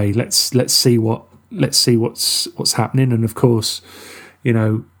 right, okay, let's see what's happening. And of course, you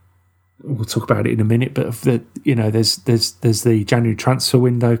know, we'll talk about it in a minute. But there's the January transfer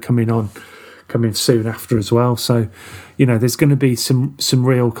window coming soon after as well. So, you know, there's going to be some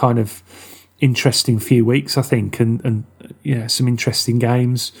real kind of interesting few weeks, I think, and some interesting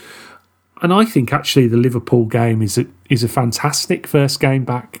games. And I think actually the Liverpool game is a fantastic first game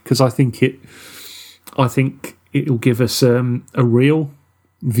back, because I think it'll give us a real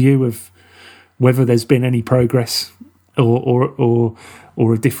view of whether there's been any progress or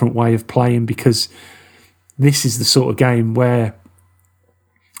a different way of playing, because this is the sort of game where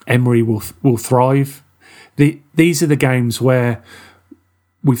Emery will thrive. These are the games where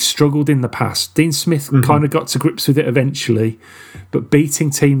we've struggled in the past. Dean Smith kind of got to grips with it eventually, but beating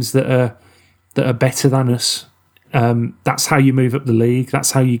teams that are better than us, that's how you move up the league.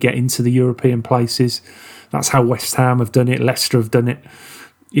 That's how you get into the European places. That's how West Ham have done it. Leicester have done it.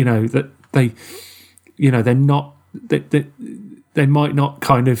 You know that they're not. They might not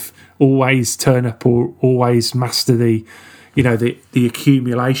kind of always turn up or always master the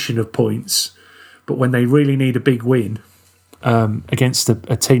accumulation of points, but when they really need a big win against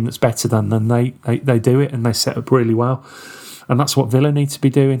a team that's better than them, they do it and they set up really well, and that's what Villa need to be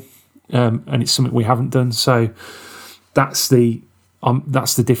doing, and it's something we haven't done. So that's the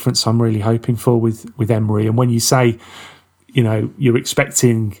difference I'm really hoping for with Emery. And when you say, you know, you're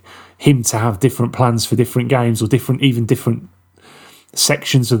expecting him to have different plans for different games or different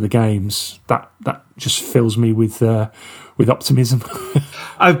sections of the games, that just fills me with optimism.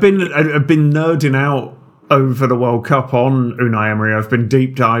 I've been nerding out over the World Cup on Unai Emery. I've been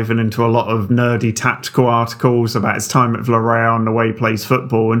deep diving into a lot of nerdy tactical articles about his time at Villarreal and the way he plays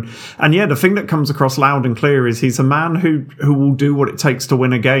football. And yeah, the thing that comes across loud and clear is he's a man who will do what it takes to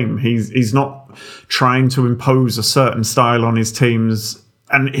win a game. He's not trying to impose a certain style on his teams.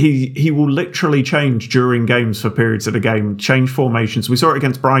 And he will literally change during games for periods of the game, change formations. We saw it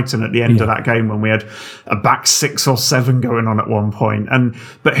against Brighton at the end of that game when we had a back 6 or 7 going on at one point.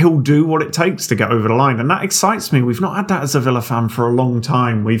 But he'll do what it takes to get over the line. And that excites me. We've not had that as a Villa fan for a long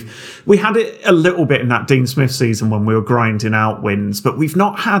time. We had it a little bit in that Dean Smith season when we were grinding out wins, but we've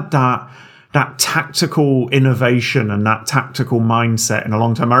not had that tactical innovation and that tactical mindset in a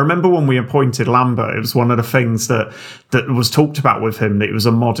long time. I remember when we appointed Lambert, it was one of the things that was talked about with him, that he was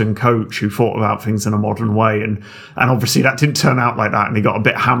a modern coach who thought about things in a modern way. And obviously that didn't turn out like that, and he got a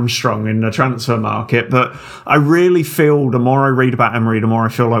bit hamstrung in the transfer market. But I really feel, the more I read about Emery, the more I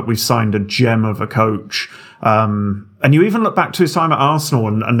feel like we've signed a gem of a coach. And you even look back to his time at Arsenal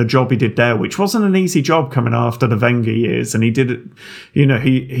and the job he did there, which wasn't an easy job coming after the Wenger years. And he did it, you know,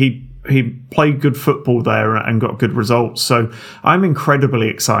 he played good football there and got good results. So I'm incredibly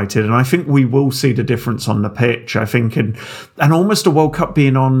excited, and I think we will see the difference on the pitch. I think, and almost a World Cup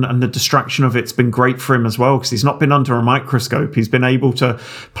being on and the distraction of it's been great for him as well, because he's not been under a microscope. He's been able to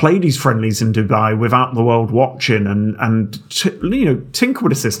play these friendlies in Dubai without the world watching and tinker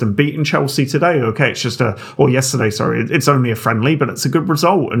with the system. Beating Chelsea today, okay, it's just yesterday, sorry, it's only a friendly, but it's a good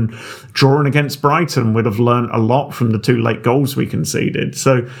result. And drawing against Brighton would have learnt a lot from the 2 late goals we conceded.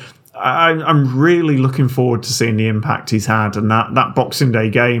 So I'm really looking forward to seeing the impact he's had, and that Boxing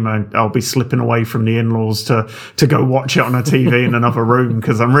Day game, I'll be slipping away from the in-laws to go watch it on a TV in another room,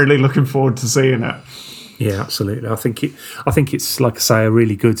 because I'm really looking forward to seeing it. Yeah, absolutely. I think it's, like I say, a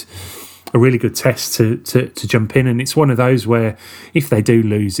really good test to jump in, and it's one of those where if they do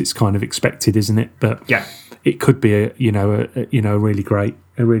lose, it's kind of expected, isn't it? But yeah, it could be a really great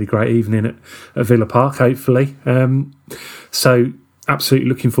evening at Villa Park, hopefully. So absolutely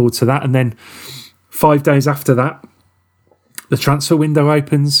looking forward to that. And then 5 days after that, the transfer window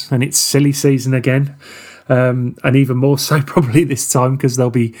opens and it's silly season again. And even more so probably this time, because there'll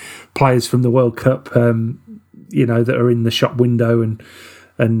be players from the World Cup, that are in the shop window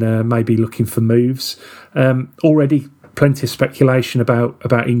and maybe looking for moves. Already plenty of speculation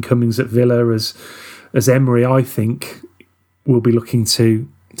about incomings at Villa, as Emery, I think, will be looking to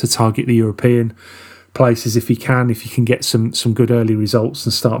target the European places if you can get some good early results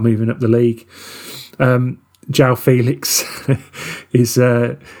and start moving up the league. João Felix is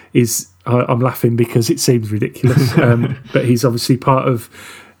I'm laughing because it seems ridiculous, but he's obviously part of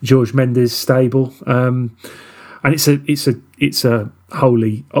George Mendes' stable, and it's a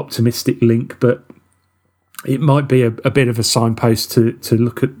wholly optimistic link, but it might be a bit of a signpost to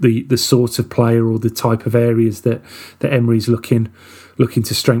look at the sort of player or the type of areas that Emery's looking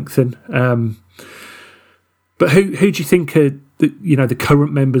to strengthen. But who do you think are the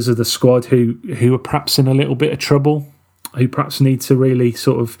current members of the squad who are perhaps in a little bit of trouble, who perhaps need to really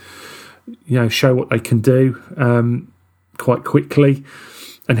sort of show what they can do quite quickly,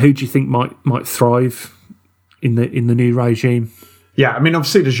 and who do you think might thrive in the new regime? Yeah, I mean,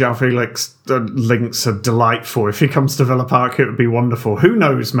 obviously the João Felix links are delightful. If he comes to Villa Park, it would be wonderful. Who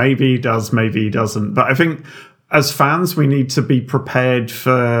knows? Maybe he does, maybe he doesn't. But I think as fans, we need to be prepared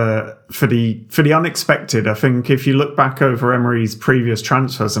for for the unexpected. I think if you look back over Emery's previous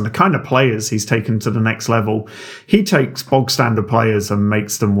transfers and the kind of players he's taken to the next level, he takes bog standard players and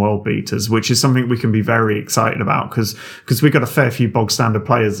makes them world beaters, which is something we can be very excited about because we've got a fair few bog standard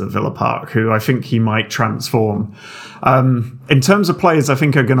players at Villa Park who I think he might transform. In terms of players I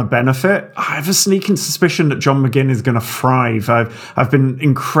think are going to benefit, I have a sneaking suspicion that John McGinn is going to thrive. I've been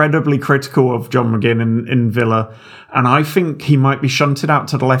incredibly critical of John McGinn in Villa, and I think he might be shunted out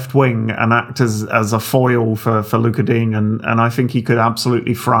to the left wing and act as a foil for Luca Dean, and I think he could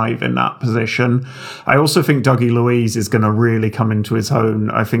absolutely thrive in that position. I also think Dougie Luiz is going to really come into his own.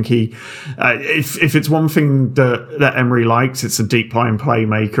 I think he, if it's one thing that Emery likes, it's a deep line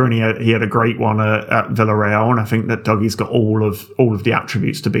playmaker, and he had a great one at Villarreal, and I think that Dougie's got all of the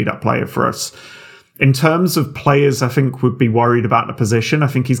attributes to be that player for us. In terms of players I think would be worried about the position, I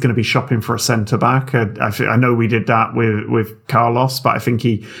think he's going to be shopping for a centre-back. I know we did that with Carlos, but I think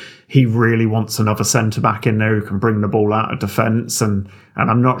he really wants another centre-back in there who can bring the ball out of defence. And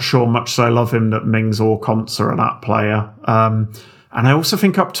I'm not sure much as I love him that Mings or Konsa are that player. And I also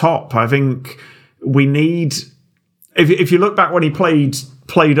think up top, I think we need... If you look back when he played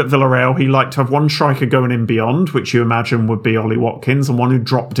at Villarreal, he liked to have one striker going in beyond, which you imagine would be Ollie Watkins, and one who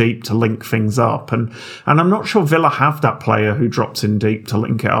dropped deep to link things up. And I'm not sure Villa have that player who drops in deep to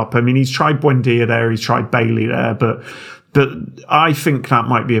link it up. I mean, he's tried Buendia there, he's tried Bailey there, but I think that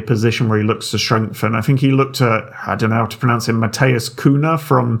might be a position where he looks to strengthen. I think he looked at, I don't know how to pronounce him, Mateus Cunha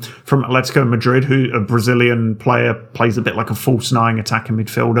from Atletico Madrid, who a Brazilian player, plays a bit like a false nine attacking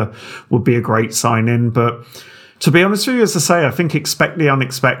midfielder, would be a great sign-in. But to be honest with you, as I say, I think expect the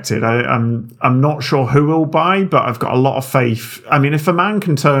unexpected. I'm not sure who will buy, but I've got a lot of faith. I mean, if a man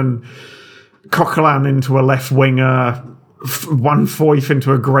can turn Coquelin into a left winger, One Foyth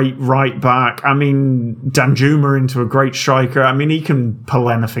into a great right back, I mean, Danjuma into a great striker, I mean, he can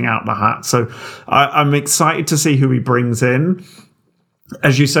pull anything out the hat. So I'm excited to see who he brings in.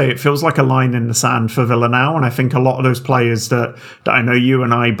 As you say, it feels like a line in the sand for Villa now, and I think a lot of those players that I know you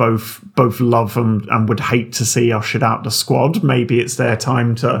and I both love and would hate to see ushered out the squad, maybe it's their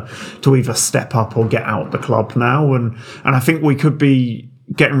time to either step up or get out the club now, and I think we could be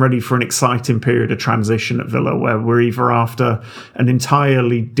getting ready for an exciting period of transition at Villa where we're either after an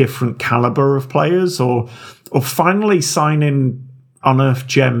entirely different calibre of players or finally signing unearthed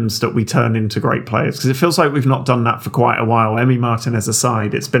gems that we turn into great players, because it feels like we've not done that for quite a while. Emi Martinez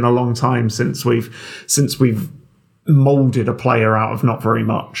aside, it's been a long time since we've moulded a player out of not very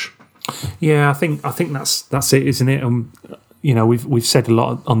much. Yeah, I think that's it, isn't it? We've said a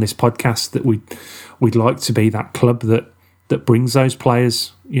lot on this podcast that we'd like to be that club that brings those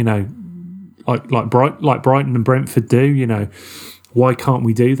players. Like Brighton and Brentford do. Why can't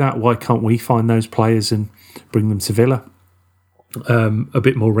we do that? Why can't we find those players and bring them to Villa? A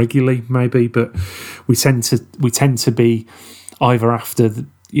bit more regularly, maybe, but we tend to be either after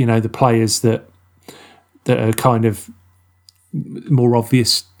the players that are kind of more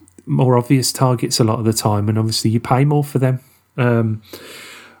obvious targets a lot of the time, and obviously you pay more for them.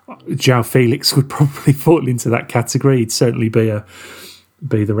 João Felix would probably fall into that category. He'd certainly be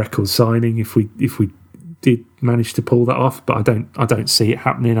the record signing if we did manage to pull that off, but I don't see it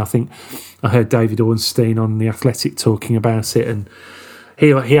happening. I think I heard David Ornstein on The Athletic talking about it, and he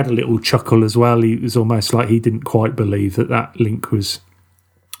had a little chuckle as well. He was almost like he didn't quite believe that link was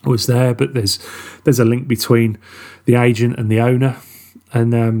there, but there's a link between the agent and the owner,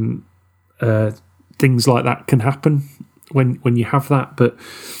 and things like that can happen when you have that.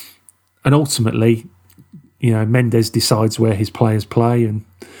 And ultimately, Mendes decides where his players play, and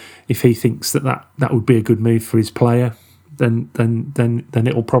if he thinks that would be a good move for his player, then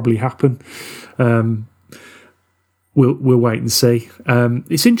it'll probably happen. We'll wait and see.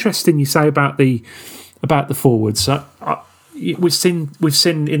 It's interesting you say about the forwards. We've seen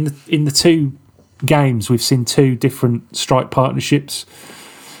in the two games we've seen two different strike partnerships,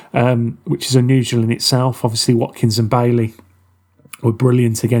 which is unusual in itself. Obviously, Watkins and Bailey were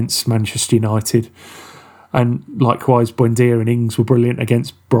brilliant against Manchester United. And likewise, Buendia and Ings were brilliant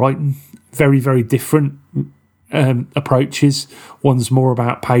against Brighton. Very, very different approaches. One's more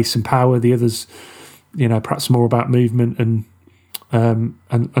about pace and power. The other's, perhaps more about movement and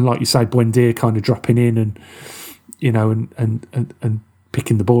like you say, Buendia kind of dropping in and and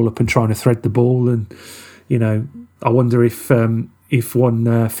picking the ball up and trying to thread the ball. And I wonder if one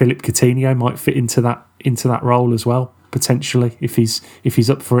Philip Coutinho might fit into that role as well. Potentially, if he's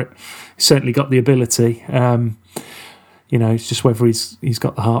up for it. He's certainly got the ability. It's just whether he's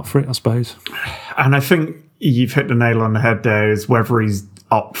got the heart for it, I suppose. And I think you've hit the nail on the head there, is whether he's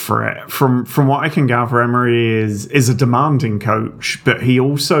up for it. From what I can gather, Emery is a demanding coach, but he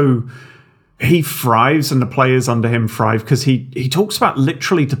thrives and the players under him thrive because he talks about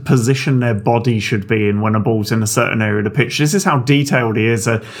literally the position their body should be in when a ball's in a certain area of the pitch. This is how detailed he is.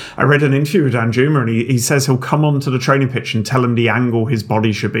 I read an interview with Danjuma and he says he'll come onto the training pitch and tell him the angle his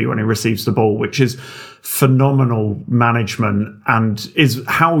body should be when he receives the ball, which is phenomenal management and is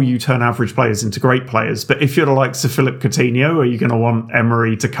how you turn average players into great players. But if you're the likes of Philippe Coutinho, are you going to want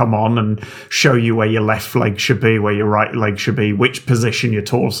Emery to come on and show you where your left leg should be, where your right leg should be, which position your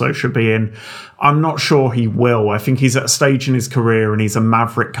torso should be in? I'm not sure he will. I think he's at a stage in his career and he's a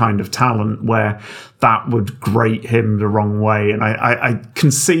maverick kind of talent where that would grate him the wrong way. And I can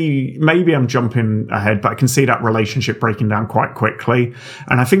see, maybe I'm jumping ahead, but I can see that relationship breaking down quite quickly.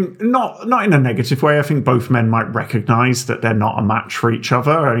 And I think not in a negative way. I think both men might recognise that they're not a match for each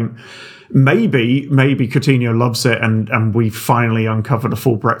other. I mean, maybe Coutinho loves it and we finally uncover the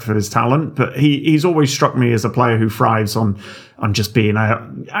full breadth of his talent, but he's always struck me as a player who thrives on just being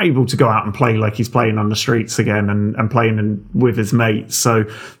able to go out and play like he's playing on the streets again and playing with his mates. So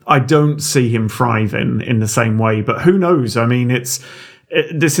I don't see him thriving in the same way, but who knows? I mean,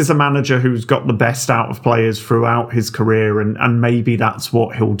 this is a manager who's got the best out of players throughout his career, and maybe that's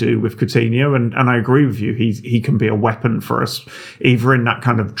what he'll do with Coutinho. And I agree with you, he can be a weapon for us, either in that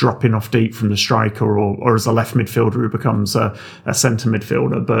kind of dropping off deep from the striker or as a left midfielder who becomes a centre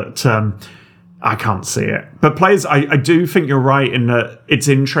midfielder. But I can't see it. But players, I do think you're right in that it's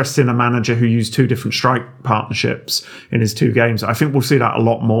interesting a manager who used two different strike partnerships in his two games. I think we'll see that a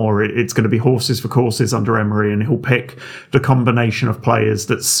lot more. It's going to be horses for courses under Emery, and he'll pick the combination of players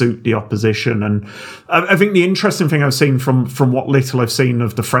that suit the opposition. And I think the interesting thing I've seen from what little I've seen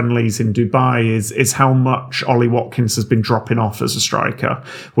of the friendlies in Dubai is how much Ollie Watkins has been dropping off as a striker.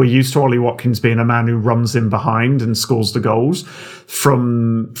 We're used to Ollie Watkins being a man who runs in behind and scores the goals.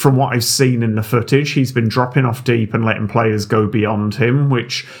 From what I've seen in the footage, he's been dropping off deep and letting players go beyond him,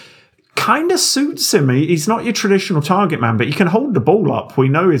 which kind of suits him. He's not your traditional target man, but he can hold the ball up. We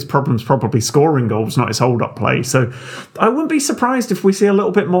know his problem's probably scoring goals, not his hold-up play. So I wouldn't be surprised if we see a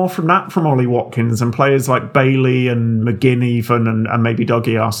little bit more from that from Ollie Watkins and players like Bailey and McGinn even, and maybe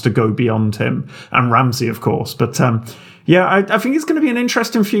Dougie asked to go beyond him, and Ramsey, of course. But yeah, I think it's going to be an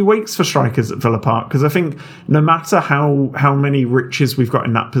interesting few weeks for strikers at Villa Park, because I think no matter how many riches we've got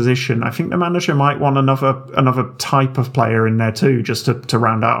in that position, I think the manager might want another type of player in there too, just to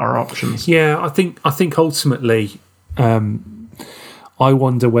round out our options. Yeah, I think ultimately, I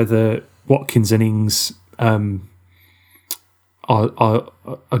wonder whether Watkins and Ings are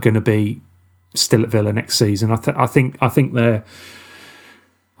going to be still at Villa next season. I think they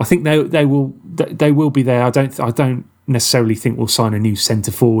will be there. I don't necessarily think we'll sign a new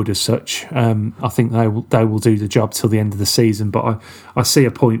centre forward as such. I think they will do the job till the end of the season. But I see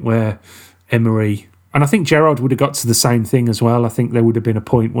a point where Emery, and I think Gerrard would have got to the same thing as well. I think there would have been a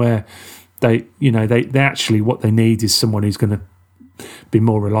point where they actually what they need is someone who's going to be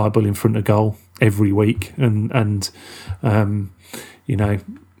more reliable in front of goal every week, and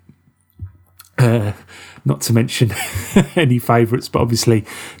not to mention any favourites, but obviously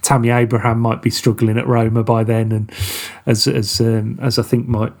Tammy Abraham might be struggling at Roma by then, and as I think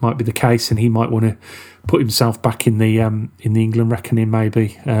might be the case, and he might want to put himself back in the England reckoning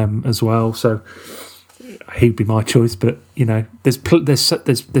maybe as well. So he'd be my choice, but there's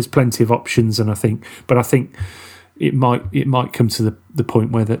plenty of options, and I think it might come to the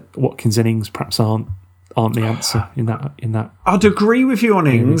point where that Watkins and Ings perhaps aren't the answer in that. I'd agree with you on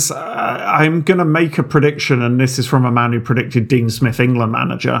Ings. I'm going to make a prediction, and this is from a man who predicted Dean Smith England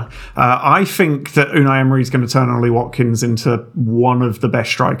manager. I think that Unai Emery is going to turn Ollie Watkins into one of the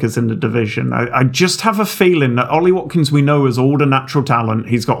best strikers in the division. I just have a feeling that Ollie Watkins, we know, has all the natural talent.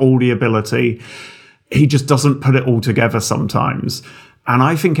 He's got all the ability. He just doesn't put it all together sometimes. And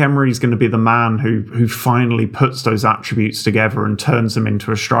I think Emery's going to be the man who finally puts those attributes together and turns them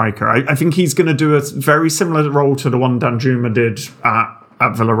into a striker. I think he's going to do a very similar role to the one Danjuma did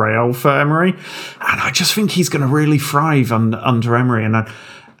at Villarreal for Emery. And I just think he's going to really thrive under Emery. And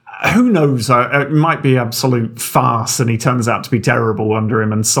who knows, it might be absolute farce and he turns out to be terrible under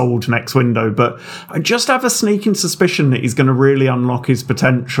him and sold next window. But I just have a sneaking suspicion that he's going to really unlock his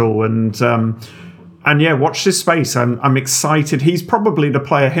potential. And yeah, watch this space. I'm excited. He's probably the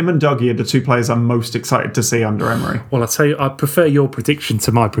player. Him and Dougie are the two players I'm most excited to see under Emery. Well, I'll tell you, I prefer your prediction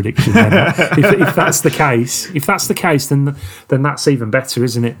to my prediction. Then. if that's the case, then that's even better,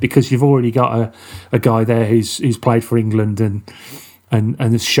 isn't it? Because you've already got a guy there who's played for England and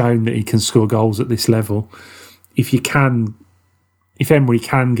has shown that he can score goals at this level. If Emery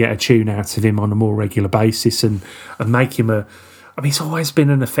can get a tune out of him on a more regular basis and make him a he's always been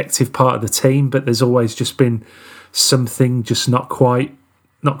an effective part of the team, but there's always just been something just not quite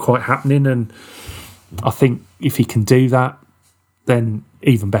happening. And I think if he can do that, then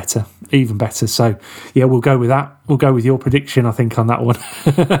even better. So, yeah, we'll go with that. We'll go with your prediction, I think, on that one.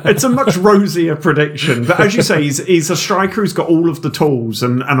 It's a much rosier prediction. But as you say, he's a striker who's got all of the tools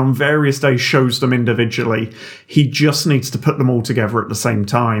and on various days shows them individually. He just needs to put them all together at the same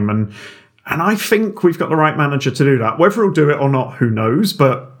time. And I think we've got the right manager to do that. Whether he'll do it or not, who knows?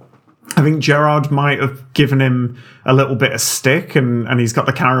 But I think Gerrard might have given him a little bit of stick and he's got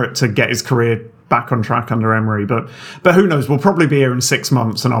the carrot to get his career back on track under Emery. But who knows? We'll probably be here in 6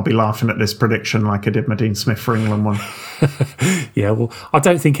 months and I'll be laughing at this prediction like I did my Dean Smith for England one. Yeah, well, I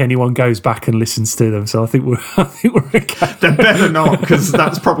don't think anyone goes back and listens to them, so I think we're okay. They better not, because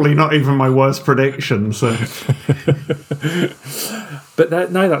that's probably not even my worst prediction. So, but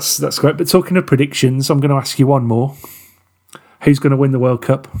that's great. But talking of predictions, I'm going to ask you one more. Who's going to win the World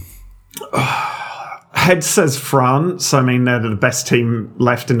Cup? Head says France. I mean, they're the best team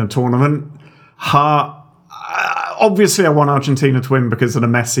left in the tournament. Heart, obviously I want Argentina to win because of the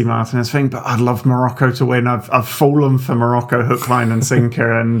Messi Martinez thing, but I'd love Morocco to win. I've fallen for Morocco hook, line and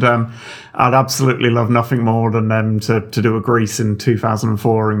sinker, and I'd absolutely love nothing more than them to do a Greece in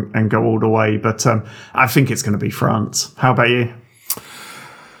 2004 and go all the way. But I think it's going to be France. How about you?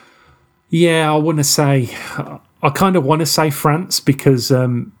 Yeah, I kind of want to say France because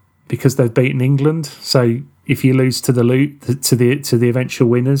they've beaten England. So if you lose to the eventual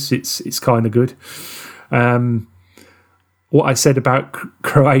winners, it's kind of good. What I said about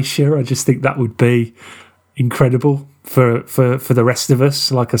Croatia, I just think that would be incredible for the rest of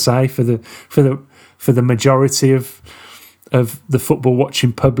us. Like I say, for the majority of the football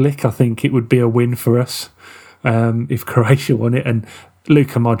watching public, I think it would be a win for us if Croatia won it. And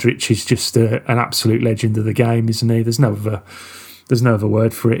Luka Modric is just an absolute legend of the game, isn't he? There's no other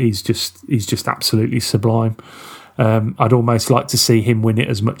word for it. He's just absolutely sublime. I'd almost like to see him win it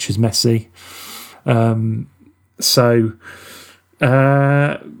as much as Messi.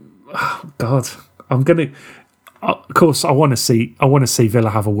 God, I'm gonna. Of course, I want to see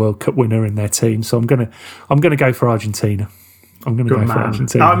Villa have a World Cup winner in their team. So I'm gonna go for Argentina. I'm going to go for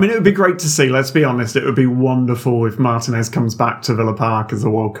Argentina. I mean, it would be great to see. Let's be honest. It would be wonderful if Martinez comes back to Villa Park as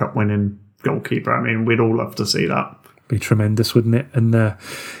a World Cup winning goalkeeper. I mean, we'd all love to see that. Be tremendous, wouldn't it? And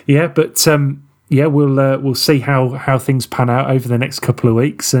we'll see how things pan out over the next couple of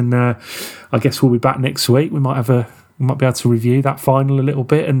weeks, and I guess we'll be back next week. We might be able to review that final a little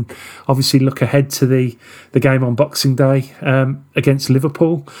bit, and obviously look ahead to the game on Boxing Day against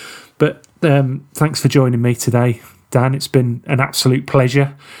Liverpool. But thanks for joining me today, Dan. It's been an absolute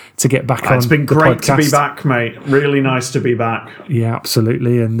pleasure to get back on. It's been the great podcast. to be back, mate. Really nice to be back. Yeah,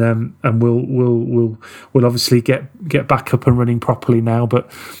 absolutely, and we'll obviously get back up and running properly now. But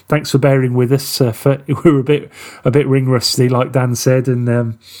thanks for bearing with us. We were a bit ring rusty, like Dan said,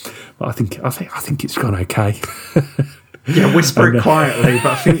 and I think it's gone okay. Yeah, whisper it quietly,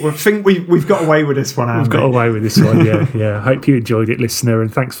 but I think we've got away with this one. We've got away with this one. Yeah. I hope you enjoyed it, listener,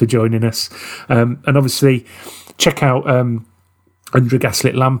 and thanks for joining us. And obviously, check out Under a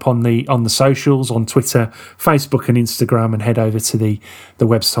Gaslit Lamp on the socials, on Twitter, Facebook and Instagram, and head over to the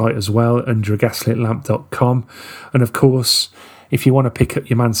website as well, underagaslitlamp.com. And of course, if you want to pick up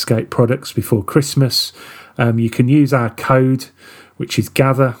your Manscaped products before Christmas, you can use our code, which is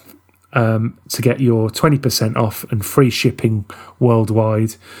GATHER, to get your 20% off and free shipping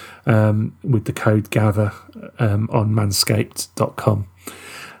worldwide with the code GATHER on manscaped.com.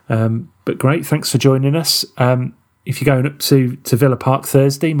 But great, thanks for joining us. If you're going up to Villa Park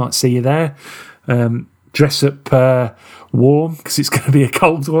Thursday, might see you there. Dress up warm because it's going to be a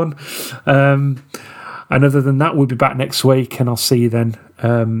cold one. And other than that, we'll be back next week and I'll see you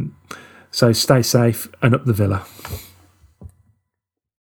then. So stay safe and up the Villa.